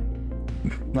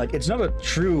 Like, it's not a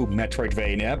true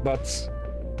Metroidvania, but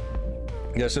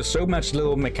there's just so much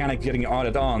little mechanic getting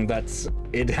added on that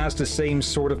it has the same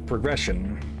sort of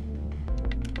progression.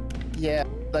 Yeah,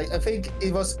 like, I think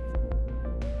it was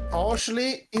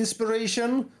partially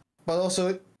inspiration, but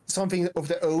also something of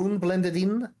their own blended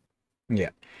in. Yeah.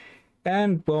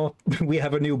 And, well, we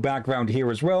have a new background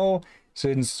here as well,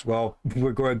 since, well,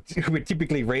 we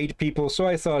typically raid people, so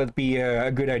I thought it'd be a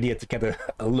good idea to get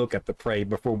a look at the prey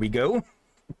before we go.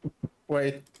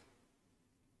 Wait.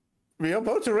 We're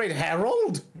about to raid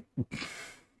Harold?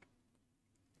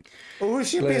 Whose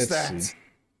ship is that?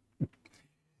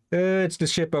 It's the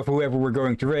ship of whoever we're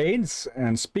going to raid.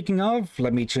 And speaking of,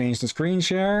 let me change the screen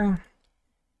share.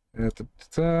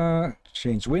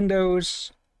 Change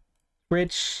windows.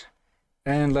 Switch.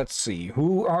 And let's see,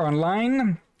 who are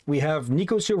online? We have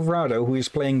Nico Silverado, who is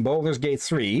playing Baldur's Gate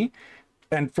 3.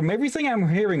 And from everything I'm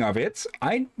hearing of it,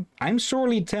 I'm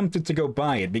sorely tempted to go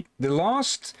buy it. The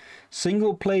last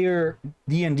single-player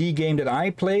D&D game that I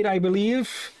played, I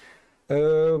believe,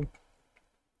 was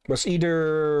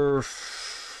either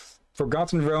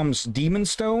Forgotten Realms Demon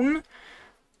Stone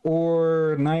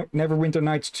or Neverwinter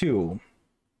Nights 2.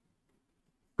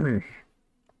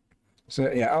 So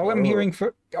yeah, all I'm hearing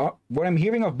what I'm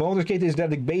hearing of Baldur's Gate is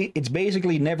that it's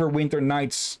basically Neverwinter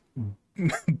Nights,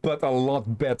 but a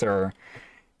lot better,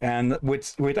 and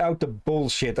without the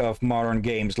bullshit of modern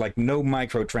games, like no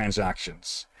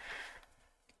microtransactions.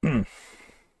 I've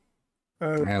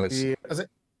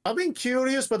been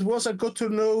curious, but once I got to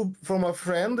know from a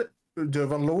friend,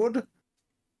 Durvan Lord,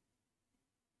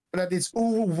 that it's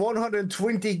over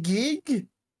 120 gig.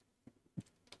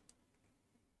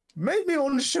 Made me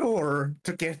unsure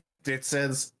to get it,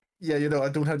 since, yeah, you know, I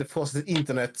don't have the fastest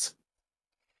internet.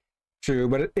 True,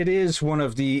 but it is one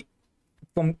of the...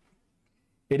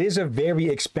 It is a very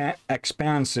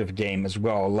expansive game as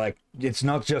well. Like, it's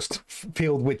not just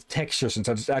filled with textures and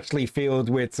such, it's actually filled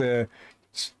with,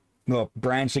 well,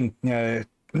 branching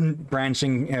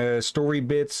story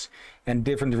bits and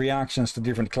different reactions to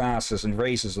different classes and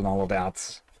races and all of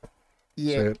that.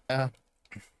 Yeah. So,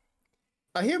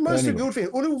 I hear mostly good things.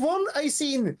 Only one I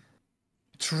seen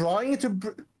trying to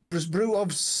brew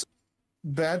up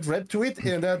bad rep to it,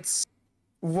 and that's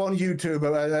one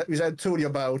YouTuber which I told you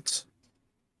about.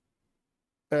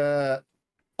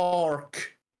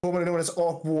 Ark, formerly known as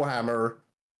Ark Warhammer.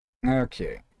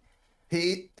 Okay.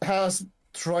 He has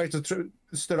tried to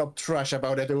stir up trash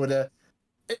about it over there.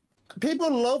 People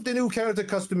love the new character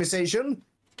customization,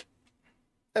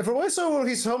 and from what I saw on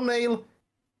his thumbnail,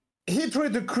 he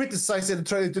tried to criticize it and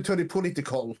tried to turn it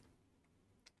political.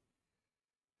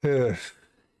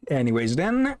 Anyways,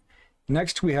 then,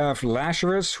 next we have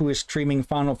Lazarus, who is streaming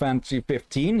Final Fantasy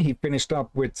 15. He finished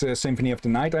up with Symphony of the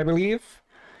Night, I believe.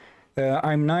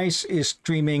 I'm Nice is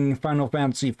streaming Final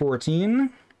Fantasy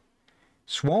 14.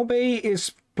 Swalbe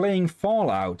is playing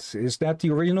Fallout. Is that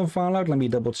the original Fallout? Let me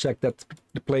double check that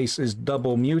the place is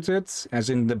double muted,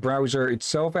 as in the browser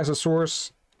itself as a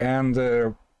source. And,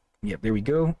 yeah, there we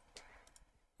go.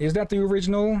 Is that the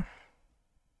original?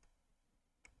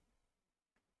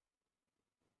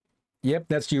 Yep,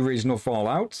 that's the original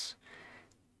Fallout.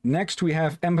 Next we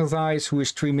have Empathize, who is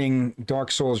streaming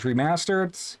Dark Souls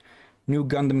Remastered. New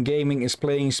Gundam Gaming is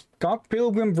playing Scott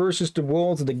Pilgrim versus the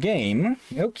World, the game.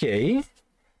 Okay.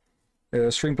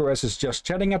 StreamProS is just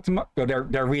chatting at the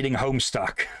they're reading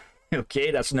Homestuck.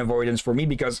 Okay, that's an avoidance for me,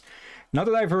 because not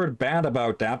that I've heard bad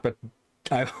about that, but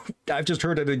I've just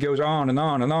heard that it goes on and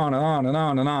on and on and on and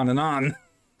on and on and on.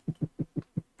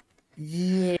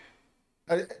 Yeah.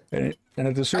 And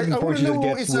at a certain point it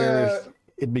gets where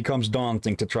it becomes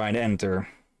daunting to try and enter.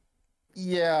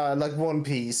 Yeah, like One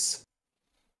Piece.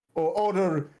 Or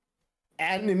other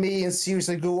anime and series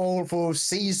that go on for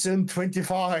season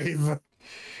 25.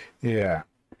 Yeah.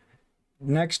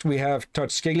 Next we have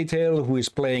Touch Scalytail, who is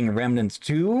playing Remnant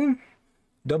 2.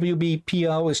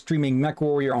 WBPL is streaming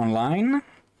MechWarrior Online.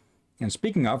 And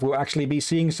speaking of, we'll actually be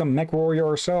seeing some MechWarrior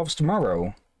ourselves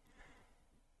tomorrow.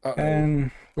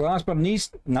 And last but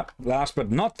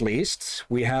not least,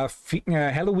 we have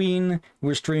Halloween.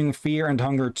 We're streaming Fear and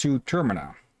Hunger 2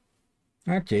 Termina.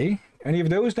 Okay. Any of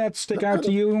those that stick out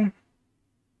to you?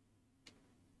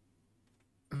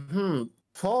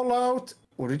 Fallout,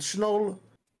 original,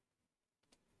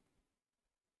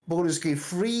 Baldur's Gate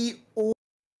 3, or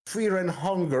Fear and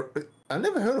Hunger. I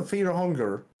never heard of Fear and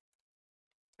Hunger.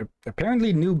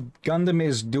 Apparently, New Gundam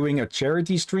is doing a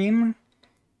charity stream,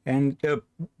 and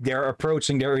they're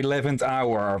approaching their 11th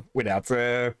hour without.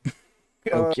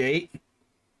 Okay.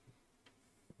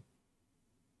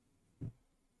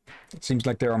 It seems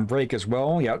like they're on break as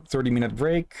well. Yeah, 30-minute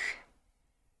break.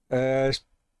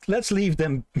 Let's leave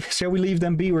them. Shall we leave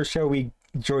them be, or shall we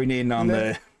join in on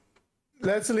the?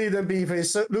 Let's leave them be.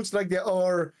 It looks like they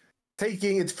are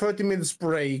taking a 30 minutes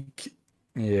break.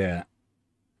 Yeah.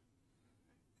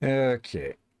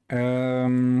 Okay.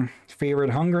 Fear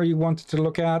and Hunger you wanted to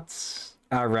look at?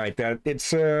 All right. That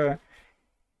it's an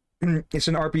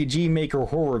RPG Maker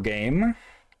horror game.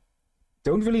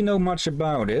 Don't really know much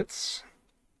about it,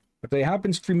 but they have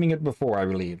been streaming it before, I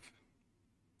believe.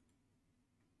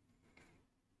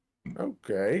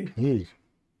 Okay.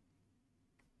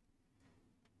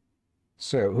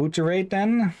 So, who to rate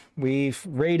then? We've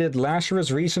rated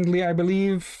Lazarus recently, I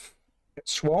believe.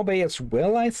 Swabe as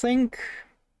well, I think.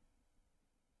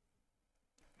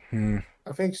 I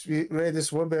think we rated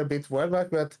Swabe a bit well back,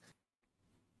 but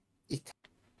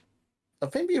I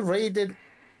think we rated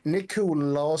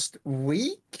Niku last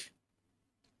week.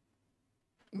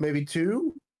 Maybe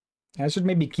 2. I should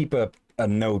maybe keep a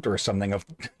note or something of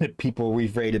the people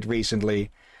we've rated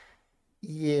recently.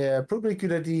 Yeah, probably a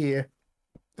good idea.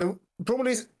 The problem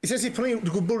is, it says you're playing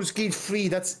Baldur's Gate 3,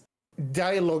 that's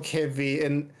dialogue heavy,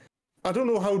 and I don't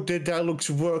know how the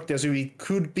dialogues work there, so it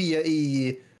could be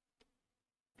a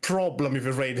problem if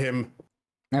you raid him.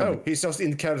 Oh, he's just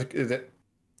in character.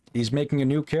 He's making a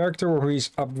new character, or he's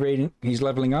upgrading, he's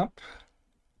leveling up?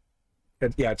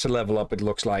 Yeah, it's a level up, it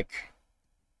looks like.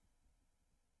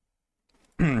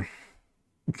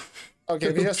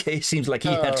 Okay, seems like he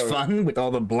had fun with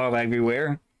all the blood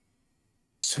everywhere.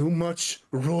 Too much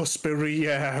raspberry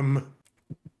yam.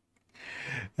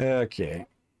 Okay.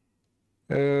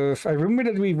 I remember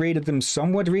that we rated them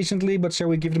somewhat recently, but shall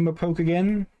we give them a poke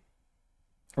again?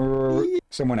 Or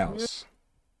someone else?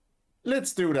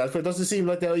 Let's do that, but it doesn't seem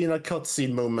like they're in a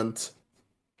cutscene moment.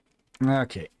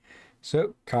 Okay.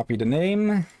 So, copy the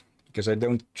name, because I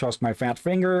don't trust my fat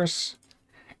fingers.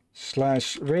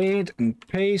 /raid and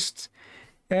paste.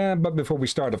 But before we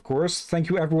start, of course, thank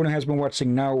you everyone who has been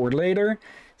watching now or later.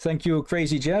 Thank you,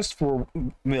 Crazy Jest, for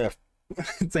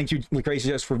thank you, Crazy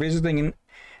Jest, for visiting,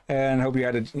 and hope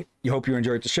you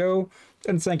enjoyed the show.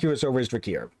 And thank you as always,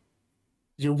 Drakir.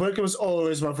 You're welcome as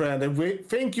always, my friend, and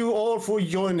thank you all for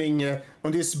joining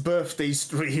on this birthday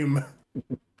stream.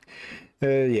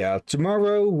 Yeah,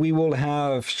 tomorrow we will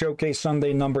have Showcase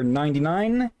Sunday number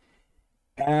 99.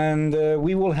 And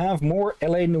we will have more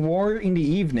LA Noire in the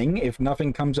evening if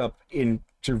nothing comes up to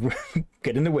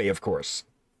get in the way, of course.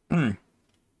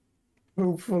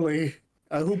 Hopefully.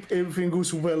 I hope everything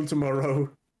goes well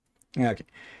tomorrow. Okay.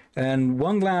 And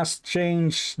one last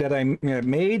change that I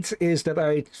made is that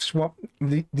I swapped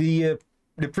the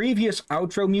previous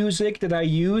outro music that I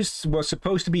used was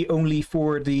supposed to be only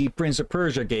for the Prince of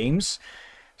Persia games.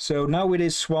 So now it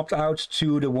is swapped out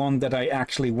to the one that I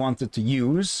actually wanted to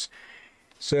use.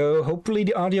 So hopefully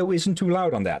the audio isn't too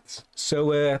loud on that.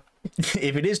 So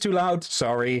if it is too loud,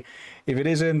 sorry. If it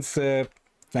isn't,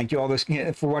 thank you all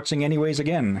for watching anyways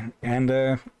again.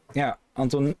 And yeah,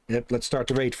 let's start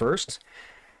the raid first.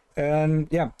 And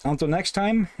yeah, until next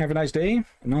time, have a nice day.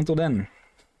 And until then.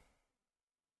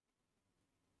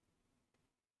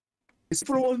 It's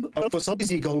for some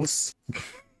eagles.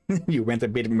 You went a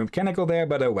bit mechanical there,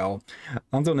 but oh well.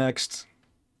 Until next.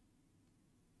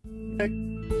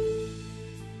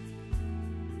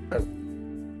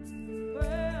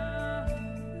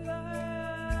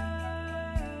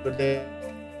 But they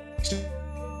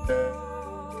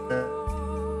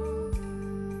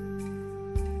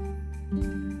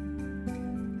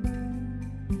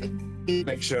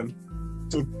connection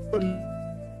to